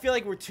tell. I feel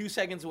like we're 2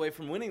 seconds away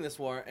from winning this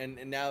war, and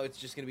now it's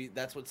just gonna be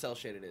that's what cell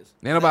shaded is.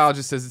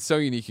 Nanobiologist says it's so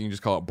unique you can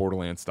just call it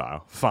Borderlands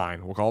style.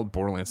 Fine, we'll call it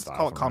Borderlands style.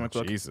 call it for comic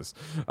now. book. Jesus.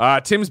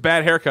 Tim's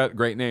Bad Haircut,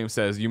 great name,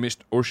 says you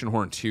missed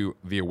Oceanhorn 2: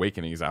 The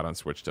Awakening is out on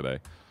Switch today.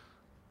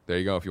 There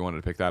you go. If you wanted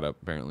to pick that up,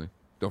 apparently.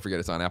 Don't forget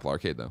it's on Apple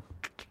Arcade though.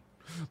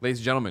 Ladies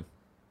and gentlemen,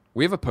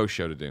 we have a post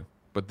show to do.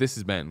 But this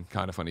has been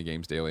Kind of Funny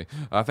Games Daily.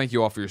 Thank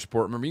you all for your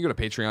support. Remember, you go to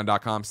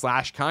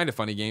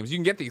patreon.com/kindoffunnygames. You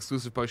can get the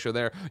exclusive post show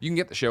there. You can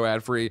get the show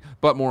ad free.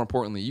 But more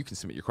importantly, you can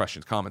submit your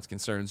questions, comments,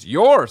 concerns,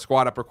 your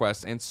squad up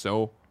requests, and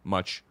so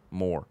much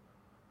more.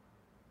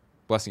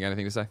 Blessing,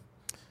 anything to say?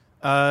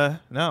 No,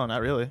 not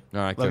really. All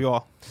right, Love good. you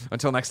all.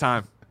 Until next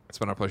time, it's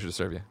been our pleasure to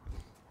serve you.